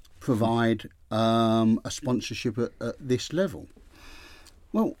 provide a sponsorship at this level?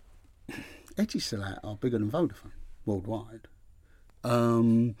 Well, Etisalat are bigger than Vodafone worldwide.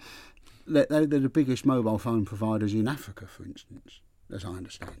 They're the biggest mobile phone providers in Africa, for instance, as I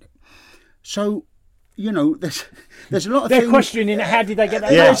understand it. So, there's a lot of They're things. questioning how did they get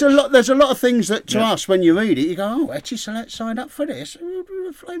that? Yeah, there's a lot of things that to us when you read it, you go, Etisalat signed up for this.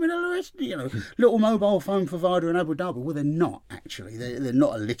 Little mobile phone provider in Abu Dhabi. Well, they're not actually. They're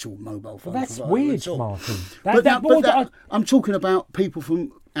not a little mobile phone. Well, that's provider weird, at all. Martin. I'm talking about people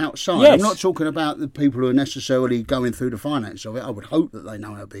from outside. Yes. I'm not talking about the people who are necessarily going through the finance of it. I would hope that they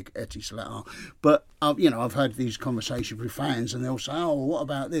know how big Etisalat are. But I've had these conversations with fans, and they'll say, "Oh, what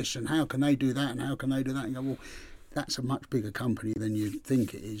about this? And how can they do that? And how can they do that?" And you go, "Well, that's a much bigger company than you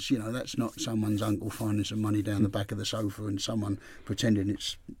think it is. That's not someone's uncle finding some money down the back of the sofa and someone pretending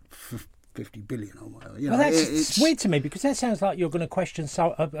it's 50 billion or whatever." Well, it's weird to me, because that sounds like you're going to question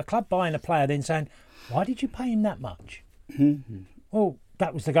a club buying a player, then saying, "Why did you pay him that much?" Mm-hmm. Well,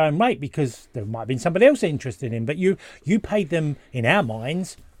 that was the going rate because there might have been somebody else interested in him, but you paid them, in our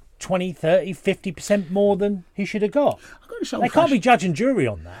minds, 20, 30, 50% more than he should have got. They can't be judge and jury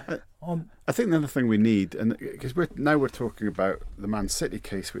on that. I think the other thing we need, and because we're talking about the Man City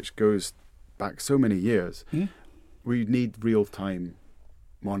case, which goes back so many years, we need real-time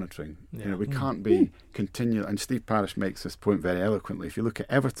monitoring. Yeah. We can't be continual. And Steve Parish makes this point very eloquently. If you look at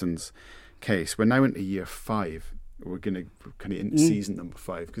Everton's case, we're now into year 5. We're going to kind of into season number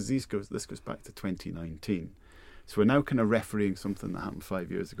 5 because this goes back to 2019. So we're now kind of refereeing something that happened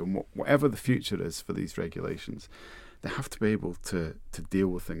 5 years ago. And whatever the future is for these regulations, they have to be able to deal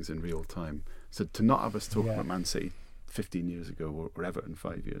with things in real time. So to not have us talking about Man City 15 years ago or Everton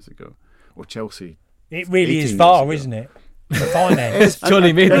 5 years ago or Chelsea. It really is VAR, isn't it? The finance.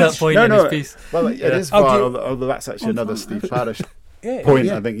 Johnny made that point in his piece. Well, it is VAR, although that's actually another Steve Parish point.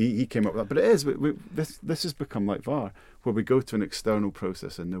 I think he came up with that. But it is. This has become like VAR, where we go to an external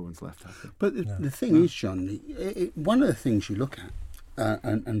process and no one's left happy. But the thing is, John, one of the things you look at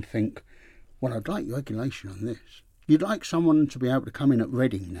and think, well, I'd like regulation on this. You'd like someone to be able to come in at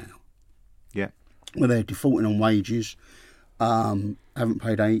Reading now. Yeah. Where they're defaulting on wages, haven't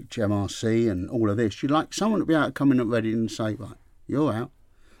paid HMRC and all of this. You'd like someone to be able to come in at Reading and say, right, you're out.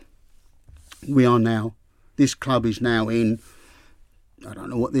 This club is now in, I don't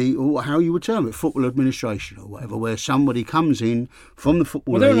know how you would term it, football administration or whatever, where somebody comes in from the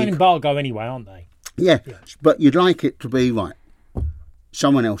football league. Well, they're on embargo anyway, aren't they? Yeah, but you'd like it to be, right,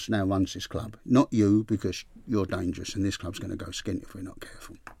 someone else now runs this club, not you, because you're dangerous and this club's going to go skint if we're not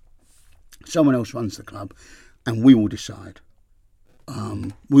careful. Someone else runs the club and we will decide.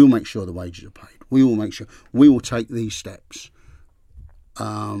 We will make sure the wages are paid. We will take these steps.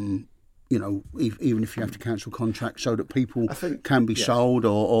 Even if you have to cancel contracts so that people can be sold,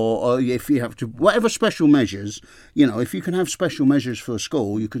 or if you have to, whatever special measures, if you can have special measures for a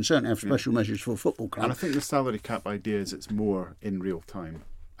school, you can certainly have special measures for a football club. And I think the salary cap idea is it's more in real time.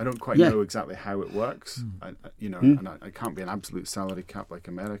 I don't quite know exactly how it works, and I can't be an absolute salary cap like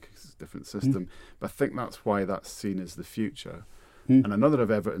America, because it's a different system. But I think that's why that's seen as the future. And another of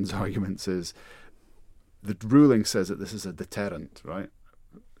Everton's arguments is the ruling says that this is a deterrent, right,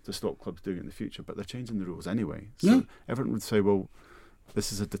 to stop clubs doing it in the future, but they're changing the rules anyway. So Everton would say, well,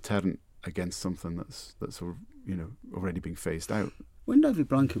 this is a deterrent against something that's already being phased out. When David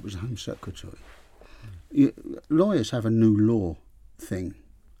Blunkett was Home Secretary, lawyers have a new law thing.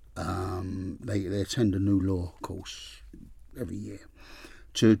 They attend a new law course every year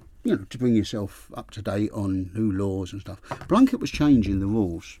to bring yourself up to date on new laws and stuff. Blunkett was changing the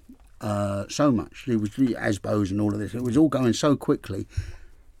rules so much. It was ASBOs and all of this. It was all going so quickly.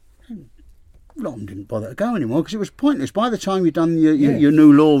 Long didn't bother to go anymore because it was pointless. By the time you'd done your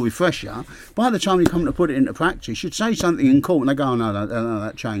new law refresher, by the time you come to put it into practice, you'd say something in court and they go, oh, no,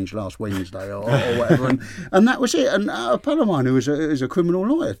 that changed last Wednesday or whatever. And that was it. And a pal of mine who is a criminal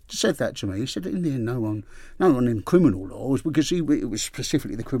lawyer said that to me. He said, in the end, no one in criminal law was because it was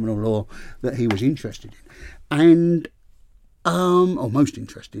specifically the criminal law that he was interested in. And or most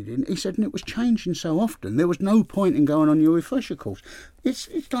interested in, he said, and it was changing so often, there was no point in going on your refresher course. It's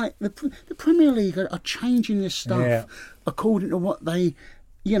like the Premier League are changing this stuff according to what they,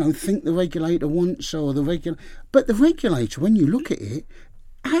 think the regulator wants But the regulator, when you look at it,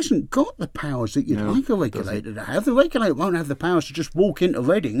 hasn't got the powers that you'd like a regulator to have. The regulator won't have the powers to just walk into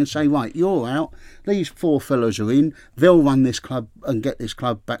Reading and say, right, you're out, these 4 fellows are in, they'll run this club and get this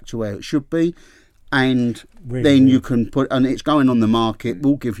club back to where it should be. And then you can put, and it's going on the market,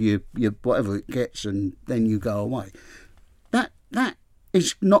 we'll give you whatever it gets, and then you go away. That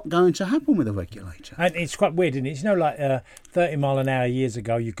is not going to happen with a regulator. And it's quite weird, isn't it? It's like 30 mile an hour years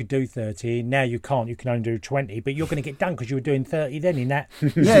ago, you could do 30, now you can't, you can only do 20, but you're going to get done because you were doing 30 then in that.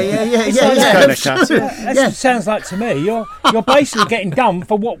 That sounds like to me, you're basically getting done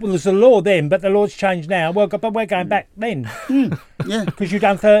for what was the law then, but the law's changed now, but we're going back then. Because you've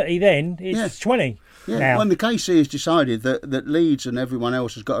done 30 then, it's 20 now. When the KC has decided that Leeds and everyone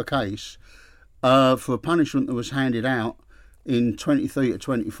else has got a case for a punishment that was handed out in 23 to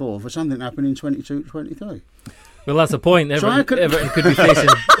 24 for something that happened in 22 to 23. Well, that's the point. Everton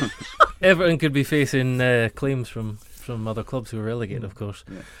could be facing claims from other clubs who are relegated, of course.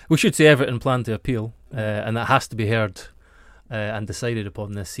 Yeah. We should say Everton plan to appeal, and that has to be heard and decided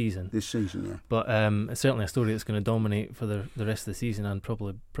upon this season. But it's certainly a story that's going to dominate for the rest of the season and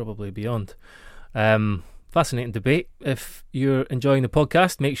probably beyond. Fascinating debate. If you're enjoying the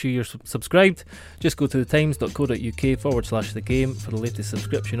podcast, make sure you're subscribed. Just go to thetimes.co.uk/the game for the latest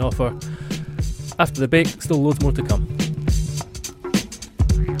subscription offer. After the break, still loads more to come.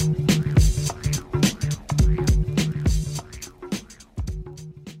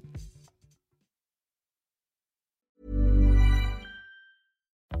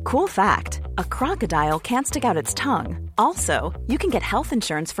 Cool fact, a crocodile can't stick out its tongue. Also, you can get health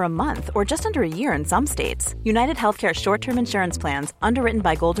insurance for a month or just under a year in some states. United Healthcare short-term insurance plans, underwritten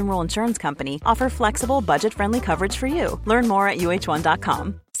by Golden Rule Insurance Company, offer flexible, budget-friendly coverage for you. Learn more at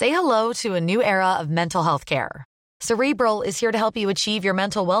uh1.com. Say hello to a new era of mental health care. Cerebral is here to help you achieve your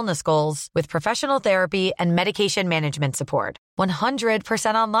mental wellness goals with professional therapy and medication management support.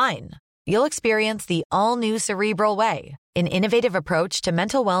 100% online. You'll experience the all-new Cerebral Way, an innovative approach to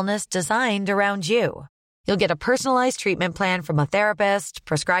mental wellness designed around you. You'll get a personalized treatment plan from a therapist,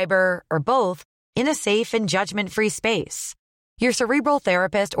 prescriber, or both in a safe and judgment-free space. Your Cerebral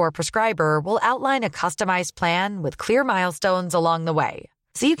therapist or prescriber will outline a customized plan with clear milestones along the way,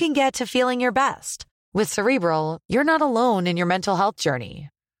 so you can get to feeling your best. With Cerebral, you're not alone in your mental health journey.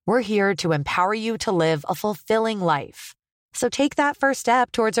 We're here to empower you to live a fulfilling life. So take that first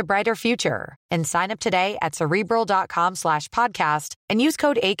step towards a brighter future and sign up today at Cerebral.com/podcast and use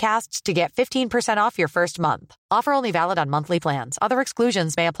code ACAST to get 15% off your first month. Offer only valid on monthly plans. Other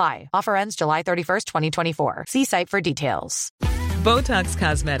exclusions may apply. Offer ends July 31st, 2024. See site for details. Botox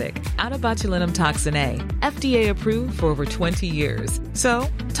Cosmetic, out of botulinum toxin A, FDA approved for over 20 years. So,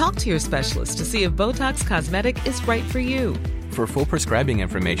 talk to your specialist to see if Botox Cosmetic is right for you. For full prescribing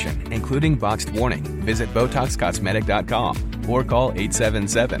information, including boxed warning, visit BotoxCosmetic.com or call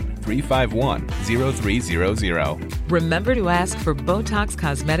 877-351-0300. Remember to ask for Botox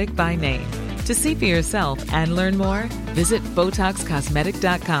Cosmetic by name. To see for yourself and learn more, visit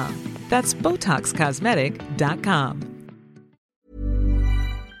BotoxCosmetic.com. That's BotoxCosmetic.com.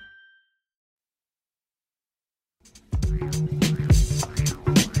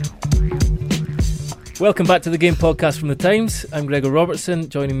 Welcome back to the Game Podcast from The Times. I'm Gregor Robertson.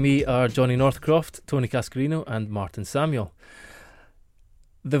 Joining me are Johnny Northcroft, Tony Cascarino and Martin Samuel.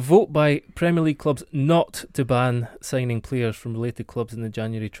 The vote by Premier League clubs not to ban signing players from related clubs in the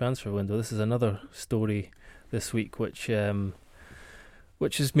January transfer window. This is another story this week which has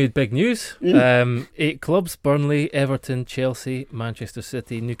made big news. 8 clubs: Burnley, Everton, Chelsea, Manchester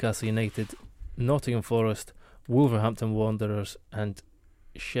City, Newcastle United, Nottingham Forest, Wolverhampton Wanderers and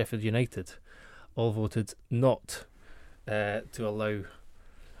Sheffield United all voted not to allow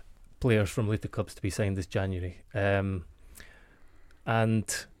players from related clubs to be signed this January, and I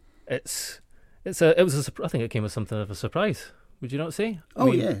think it came as something of a surprise. Would you not say?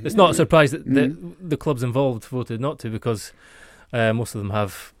 It's not a surprise that the clubs involved voted not to, because most of them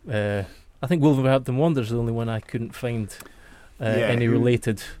have. I think Wolverhampton Wanderers is the only one I couldn't find any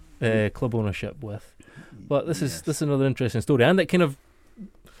related club ownership with. But this is another interesting story, and it kind of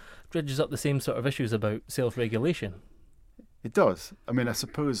dredges up the same sort of issues about self-regulation. It does. I mean, I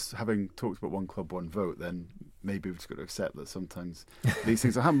suppose, having talked about one club, one vote, then maybe we've just got to accept that sometimes these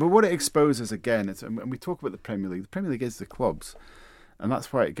things will happen. But what it exposes, again, and we talk about the Premier League is the clubs, and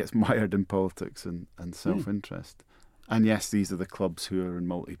that's why it gets mired in politics and self-interest. And yes, these are the clubs who are in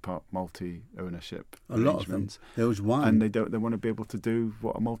multi-ownership a lot of them. There was one, and they want to be able to do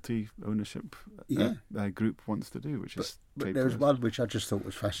what a multi-ownership group wants to do, which is. But there was one which I just thought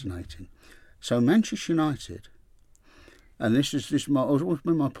was fascinating. So Manchester United, and this was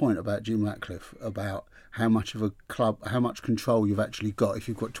my point about Jim Ratcliffe, about how much of a club, how much control you've actually got if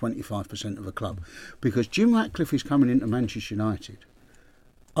you've got 25% of a club, because Jim Ratcliffe is coming into Manchester United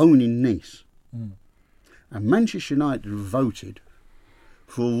owning Nice. And Manchester United have voted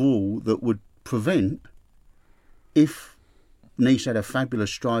for a rule that would prevent, if Nice had a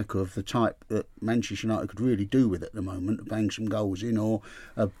fabulous striker of the type that Manchester United could really do with at the moment, to bang some goals in, or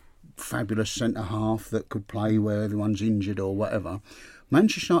a fabulous centre-half that could play where everyone's injured or whatever,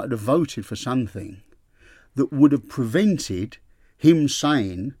 Manchester United have voted for something that would have prevented him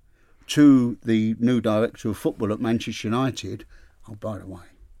saying to the new director of football at Manchester United, oh, by the way,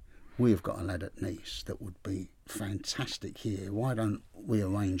 we have got a lad at Nice that would be fantastic here. Why don't we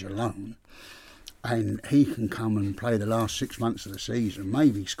arrange a loan? And he can come and play the last 6 months of the season,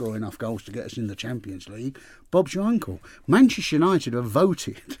 maybe score enough goals to get us in the Champions League. Bob's your uncle. Manchester United have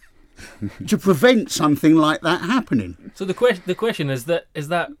voted to prevent something like that happening. So the question is this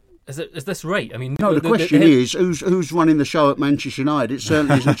right? I mean, no. The question is who's running the show at Manchester United? It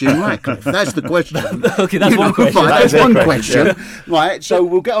certainly isn't Jim Ratcliffe. That's the question. Okay, that's one question. Right, that's one question. Right. So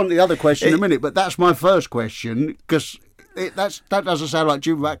we'll get on to the other question in a minute. But that's my first question, because that doesn't sound like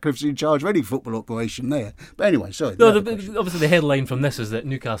Jim Ratcliffe's in charge of any football operation there. But anyway, sorry. No, obviously the headline from this is that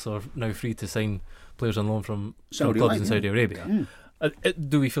Newcastle are now free to sign players on loan from clubs in Saudi Arabia.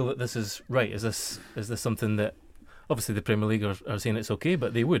 Do we feel that this is right? Is this something that obviously the Premier League are saying it's okay,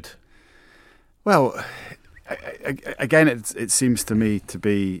 but they would? Well, Again, it seems to me to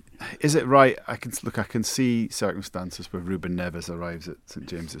be. Is it right? I can see circumstances where Ruben Neves arrives at St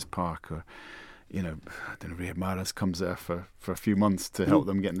James's Park, or I don't know, Riyad Mahrez comes there for a few months to help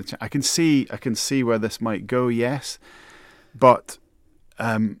them get in the chance. I can see where this might go. Yes, but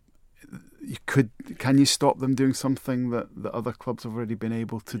can you stop them doing something that other clubs have already been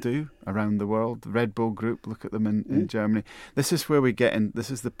able to do around the world? The Red Bull Group, look at them in Germany. This is where we get in. This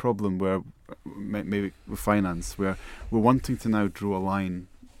is the problem where maybe with finance, where we're wanting to now draw a line,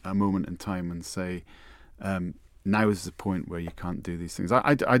 a moment in time, and say, now is the point where you can't do these things.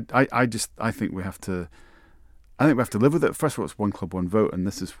 I think we have to. I think we have to live with it. First of all, it's one club, one vote, and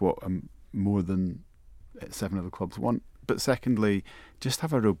this is what more than 7 other clubs want. But secondly, just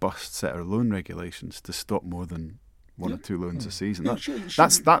have a robust set of loan regulations to stop more than 1 or 2 loans a season.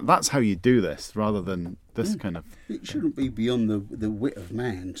 That's how you do this, rather than this kind of. It shouldn't be beyond the wit of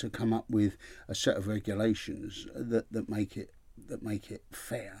man to come up with a set of regulations that make it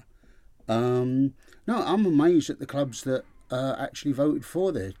fair. No, I'm amazed at the clubs that actually voted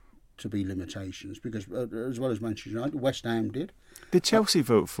for there to be limitations, because as well as Manchester United, West Ham did. Did Chelsea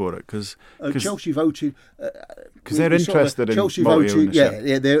vote for it? Because Chelsea voted because they're interested in Chelsea voted.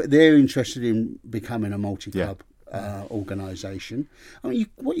 Yeah, they're interested in becoming a multi-club organisation. I mean,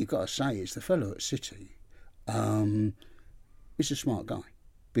 what you've got to say is the fellow at City is a smart guy,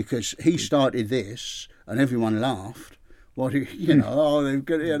 because he started this and everyone laughed.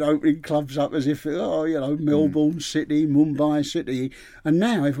 They're opening clubs up as if Melbourne City, Mumbai City, and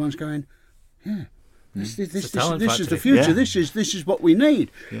now everyone's going, This is the future. Yeah. This is what we need.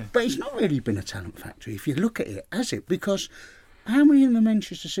 Yeah. But it's not really been a talent factory if you look at it, has it? Because how many in the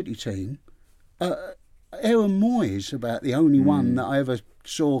Manchester City team? Aaron Moyes, about the only one that I ever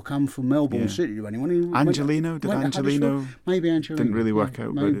saw come from Melbourne City to anyone. Angelino maybe Angelino didn't really work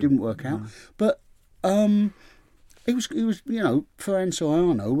out. No, it didn't work out. But he was Ferran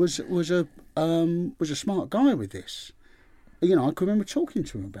Soriano was a smart guy with this. I can remember talking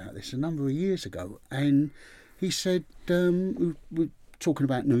to him about this a number of years ago, and he said we were talking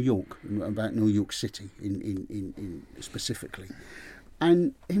about New York City in specifically,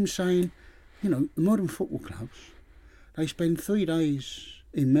 and him saying, the modern football clubs, they spend 3 days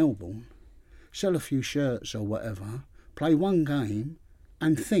in Melbourne, sell a few shirts or whatever, play one game,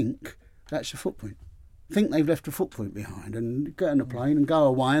 and think that's a footprint. Think they've left a footprint behind, and get on a plane and go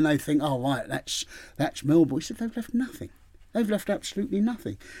away, and they think, oh right, that's Melbourne. He said they've left nothing. They've left absolutely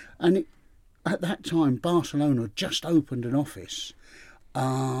nothing. And at that time, Barcelona had just opened an office.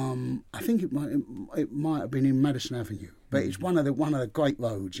 I think it might have been in Madison Avenue, but it's one of the great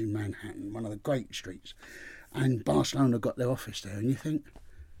roads in Manhattan, one of the great streets. And Barcelona got their office there, and you think,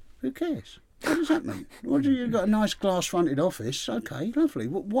 who cares? What does that mean? You've got a nice glass-fronted office. Okay, lovely.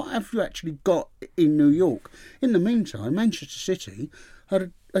 What have you actually got in New York? In the meantime, Manchester City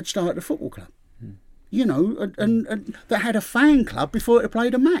had started a football club. And that had a fan club before it had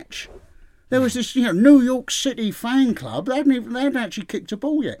played a match. There was this, New York City fan club. They hadn't actually kicked a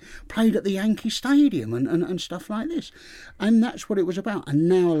ball yet. Played at the Yankee Stadium and stuff like this. And that's what it was about. And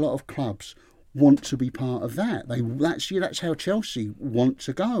now a lot of clubs want to be part of that. That's how Chelsea want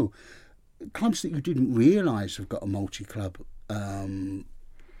to go. Clubs that you didn't realise have got a multi-club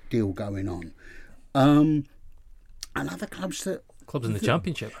deal going on. And other clubs that... Clubs in the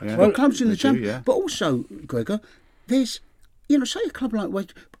Championship. Yeah. Well, clubs in the Championship. Yeah. But also, Gregor, there's, say a club like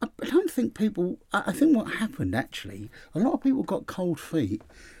West... I don't think people... I think what happened, actually, a lot of people got cold feet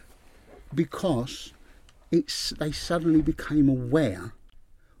because they suddenly became aware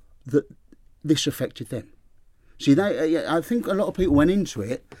that this affected them. See, I think a lot of people went into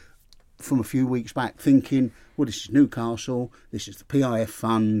it from a few weeks back thinking, well, this is Newcastle, this is the PIF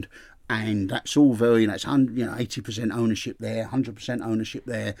fund... And that's all that's 80% ownership there, 100% ownership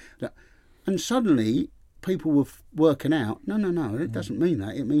there. And suddenly people were working out, no, it doesn't mean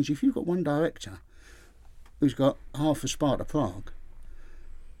that. It means if you've got one director who's got half of Sparta Prague,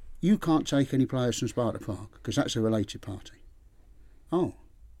 you can't take any players from Sparta Prague because that's a related party. Oh,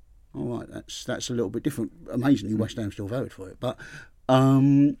 all right, that's a little bit different. Amazingly, West Ham still voted for it. But, as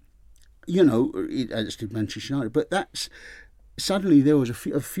did Manchester United. But that's... Suddenly there was a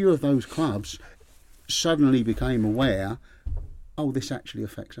few of those clubs suddenly became aware, this actually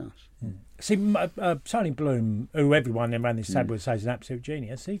affects us. See, Tony Bloom, who everyone around this table would say is an absolute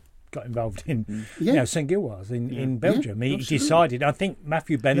genius, he got involved in St Gilloise in Belgium. He decided. I think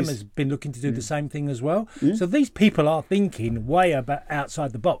Matthew Benham has been looking to do the same thing as well. So these people are thinking way about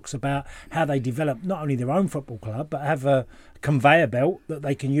outside the box about how they develop not only their own football club but have a conveyor belt that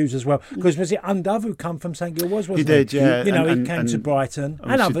they can use as well. Because was it Undove who come from St Gilloise? Wasn't he did, yeah. He came to Brighton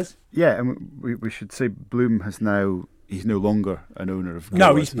and others. Yeah, and we should say Bloom has now. He's no longer an owner of.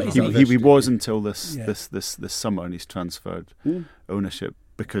 No, he was until this summer, and he's transferred ownership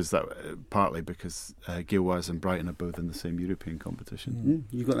partly because Gilloise and Brighton are both in the same European competition.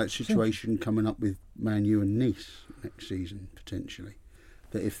 You've got that situation coming up with Man U and Nice next season potentially.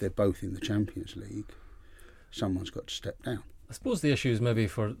 That if they're both in the Champions League, someone's got to step down. I suppose the issue is maybe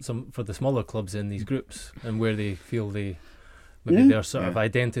for the smaller clubs in these groups and where they feel their sort of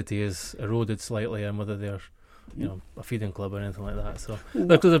identity is eroded slightly, and whether they're a feeding club or anything like that. So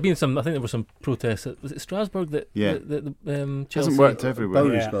because there've been some, I think there were some protests. Was it Strasbourg that Chelsea hasn't worked everywhere?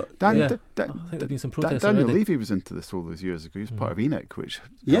 I think there've been some protests. Daniel Levy was into this all those years ago. He was part of ENIC, which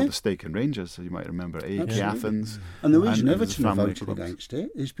held a stake in Rangers, so you might remember AEK Athens. And the reason Everton have voted against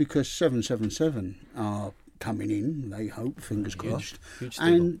it is because 777 are coming in. They hope, fingers crossed, huge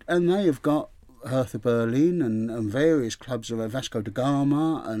and they have got Hertha Berlin and various clubs of Vasco da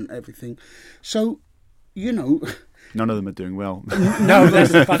Gama and everything. So. None of them are doing well. No,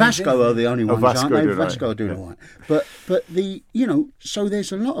 Vasco are the only ones, Vasco aren't they? Vasco are doing all right. But the so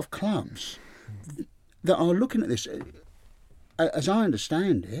there's a lot of clubs that are looking at this. As I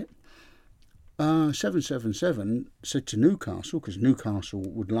understand it, 777 said to Newcastle, because Newcastle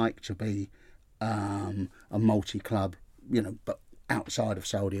would like to be a multi-club, but outside of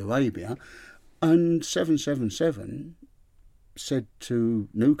Saudi Arabia, and 777 said to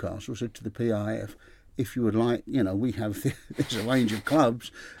Newcastle, said to the PIF, if you would like, we have there's a range of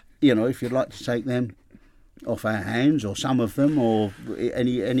clubs, if you'd like to take them off our hands, or some of them, or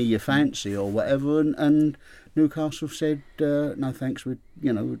any you fancy, or whatever, and Newcastle said, no thanks, we'd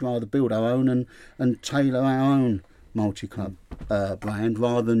rather build our own and tailor our own multi-club brand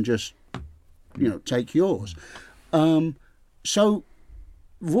rather than just, take yours. So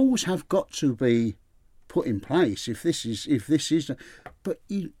rules have got to be put in place if this is, but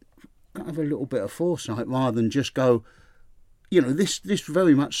you got to have a little bit of foresight rather than just go. This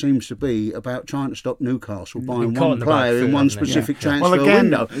very much seems to be about trying to stop Newcastle buying one player in one specific transfer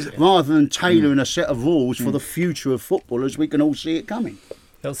window, rather than tailoring a set of rules for the future of football as we can all see it coming.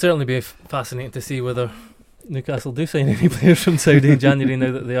 It'll certainly be fascinating to see whether Newcastle do sign any players from Saudi in January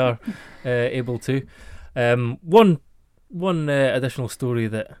now that they are able to. One additional story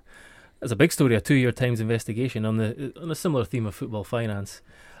that is a big story, a 2-year Times investigation on a similar theme of football finance,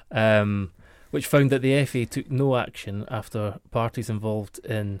 which found that the FA took no action after parties involved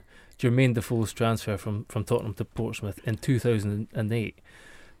in Jermaine Defoe's transfer from Tottenham to Portsmouth in 2008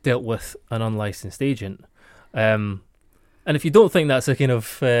 dealt with an unlicensed agent. And if you don't think that's a kind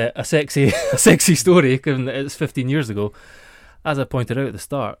of a sexy story, given that it's 15 years ago, as I pointed out at the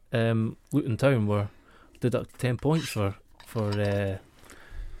start, Luton Town were deducted 10 points for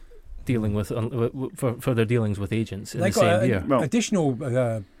dealing with for their dealings with agents in the same year.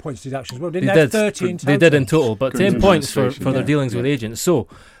 Additional points deductions. Well, didn't they have 30 in total? They did in total, but 10 points for their dealings with agents. So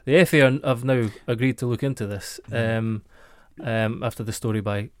the FA have now agreed to look into this after the story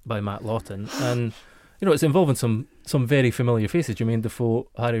by Matt Lawton, and it's involving some very familiar faces: Jermaine Defoe,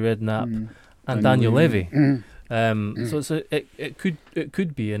 Harry Redknapp, and Daniel Levy. So it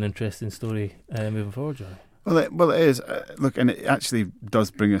could be an interesting story moving forward, Johnny. Well, it is. Look, and it actually does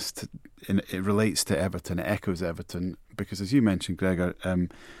bring us to. It relates to Everton. It echoes Everton because, as you mentioned, Gregor,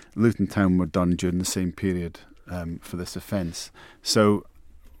 Luton Town were done during the same period for this offence. So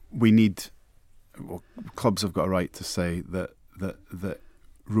we need. Well, clubs have got a right to say that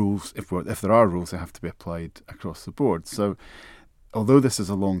rules, if there are rules, they have to be applied across the board. So, although this is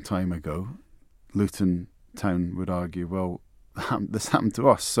a long time ago, Luton Town would argue, well, this happened to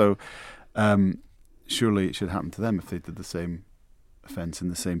us. So. Surely it should happen to them if they did the same offence in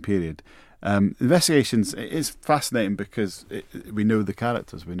the same period. Investigations, it is fascinating because we know the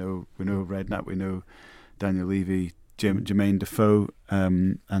characters. We know Redknapp, we know Daniel Levy, Jermaine Defoe,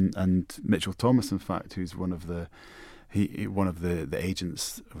 and Mitchell Thomas. In fact, who's one of the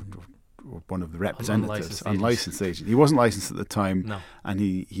agents, or one of the representatives, unlicensed agent. He wasn't licensed at the time, and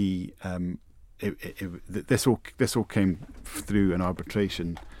this all came through an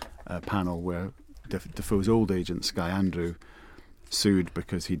arbitration panel where Defoe's old agent, Sky Andrew, sued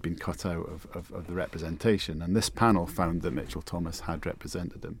because he'd been cut out of the representation, and this panel found that Mitchell Thomas had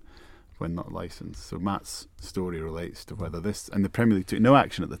represented him when not licensed. So Matt's story relates to whether this, and the Premier League took no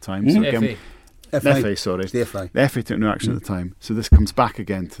action at the time. So again, FA, sorry. It's the FA. The FA took no action at the time. So this comes back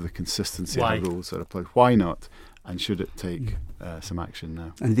again to the consistency of the rules that are applied. Why not? And should it take some action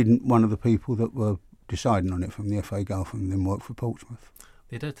now? And didn't one of the people that were deciding on it from the FA Gulf and then work for Portsmouth?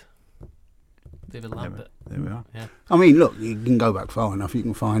 They did. David Lambert. There we are. Yeah. I mean, look, you can go back far enough. You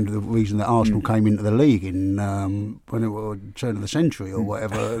can find the reason that Arsenal came into the league in when it was turn of the century or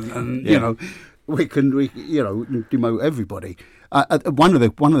whatever, and you know, we can demote everybody. One of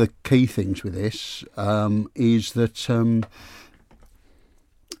the key things with this is that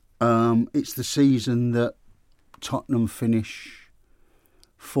it's the season that Tottenham finish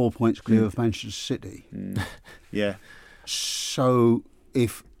 4 points clear of Manchester City. Yeah. So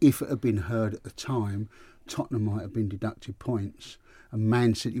if it had been heard at the time, Tottenham might have been deducted points, and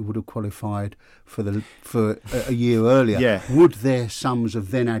Man City would have qualified for a year earlier. Yeah. Would their sums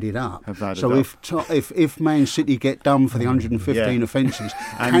have then added up? If Man City get done for the 115 offences,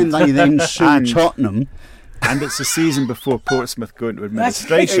 can they then sue Tottenham? And it's the season before Portsmouth go into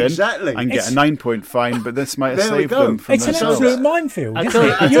administration and get a 9-point fine, but this might have saved them from It's an absolute minefield.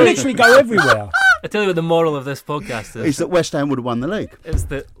 You literally go everywhere. I tell you what the moral of this podcast is. Is that West Ham would have won the league. It's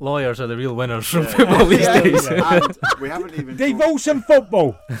that lawyers are the real winners from football these days. We haven't even divorce and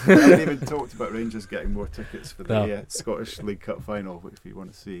football. We haven't even talked about Rangers getting more tickets for the Scottish League Cup final, if you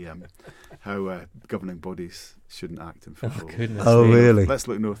want to see how governing bodies shouldn't act in football. Really? Let's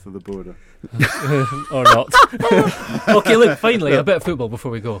look north of the border. Or not. Okay, look, finally, a bit of football before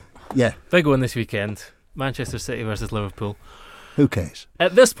we go. Yeah. Big one this weekend. Manchester City versus Liverpool. Who cares?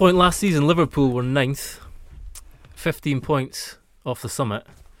 At this point last season, Liverpool were 9th, 15 points off the summit.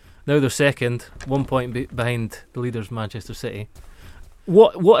 Now they're second, 1 point behind the leaders, Manchester City.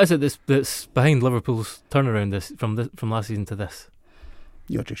 What is it that's behind Liverpool's turnaround from last season to this?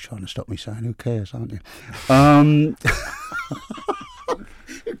 You're just trying to stop me saying who cares, aren't you?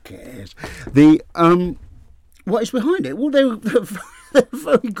 Who cares? What is behind it? Well, they're a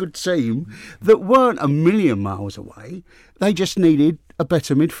very good team that weren't a million miles away. They just needed a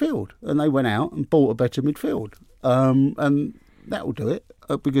better midfield, and they went out and bought a better midfield. And that will do it,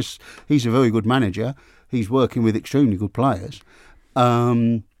 because he's a very good manager. He's working with extremely good players.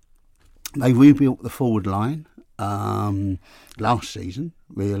 They rebuilt the forward line last season,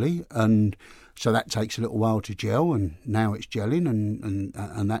 really, and so that takes a little while to gel, and now it's gelling,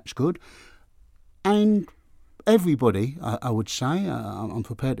 and that's good. And everybody, I would say, I'm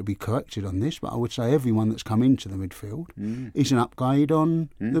prepared to be corrected on this, but I would say everyone that's come into the midfield is an upgrade on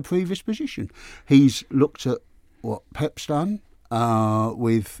the previous position. He's looked at what Pep's done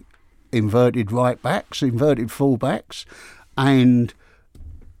with inverted right backs, inverted full backs, and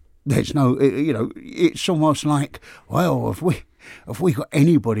there's no, it's almost like, well, have we got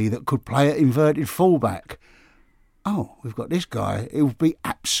anybody that could play at inverted fullback? Oh, we've got this guy. It would be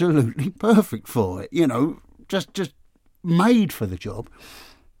absolutely perfect for it. Just made for the job.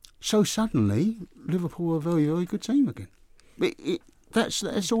 So suddenly, Liverpool are a very, very good team again.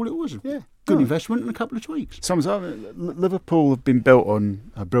 That's all it was. Yeah. Good investment and a couple of tweaks. Sums up. Liverpool have been built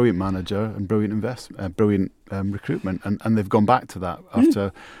on a brilliant manager and brilliant recruitment, and they've gone back to that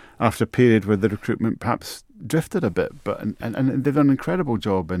after a period where the recruitment perhaps drifted a bit. But and they've done an incredible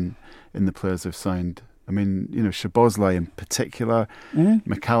job in the players they've signed. I mean, Szoboszlai in particular,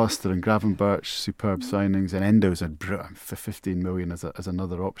 McAllister and Gravenberch, superb signings, and Endo's for 15 million as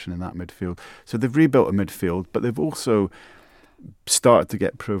another option in that midfield. So they've rebuilt a midfield, but they've also started to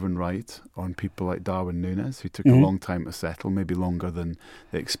get proven right on people like Darwin Núñez, who took a long time to settle, maybe longer than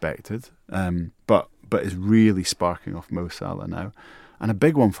they expected, but is really sparking off Mo Salah now. And a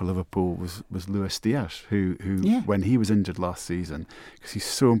big one for Liverpool was Luis Diaz, who when he was injured last season, because he's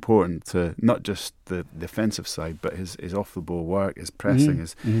so important to not just the defensive side, but his off-the-ball work, his pressing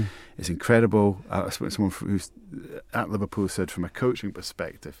is incredible. Someone who's at Liverpool said from a coaching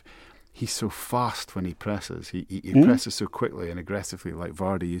perspective, he's so fast when he presses. He presses so quickly and aggressively, like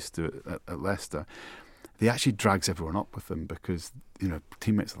Vardy used to at Leicester. He actually drags everyone up with him because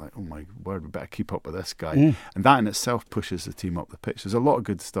teammates are like, oh my word, we better keep up with this guy, and that in itself pushes the team up the pitch. There's a lot of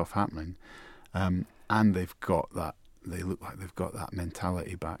good stuff happening, and they've got that. They look like they've got that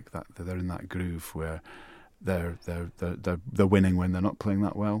mentality back. That they're in that groove where they're winning when they're not playing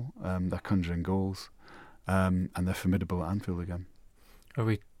that well. They're conjuring goals, and they're formidable at Anfield again.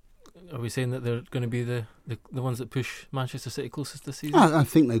 Are we saying that they're going to be the ones that push Manchester City closest this season? I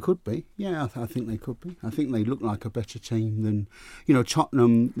think they could be. Yeah, I think they could be. I think they look like a better team than,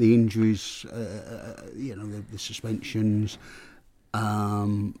 Tottenham, the injuries, the suspensions.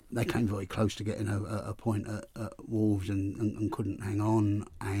 They came very close to getting a point at Wolves and couldn't hang on.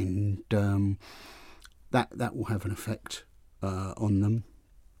 And that will have an effect on them.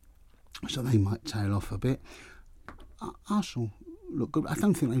 so they might tail off a bit. Arsenal look good. I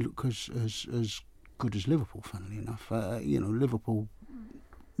don't think they look as good as Liverpool, funnily enough. Liverpool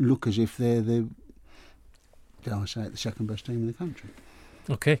look as if they're the second best team in the country.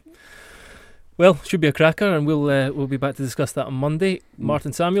 Okay. Well, should be a cracker, and we'll be back to discuss that on Monday.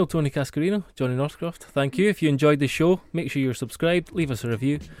 Martin Samuel, Tony Cascarino, Johnny Northcroft, thank you. If you enjoyed the show, make sure you're subscribed, leave us a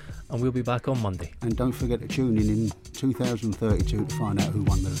review, and we'll be back on Monday. And don't forget to tune in 2032 to find out who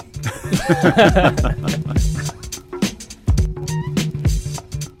won the league.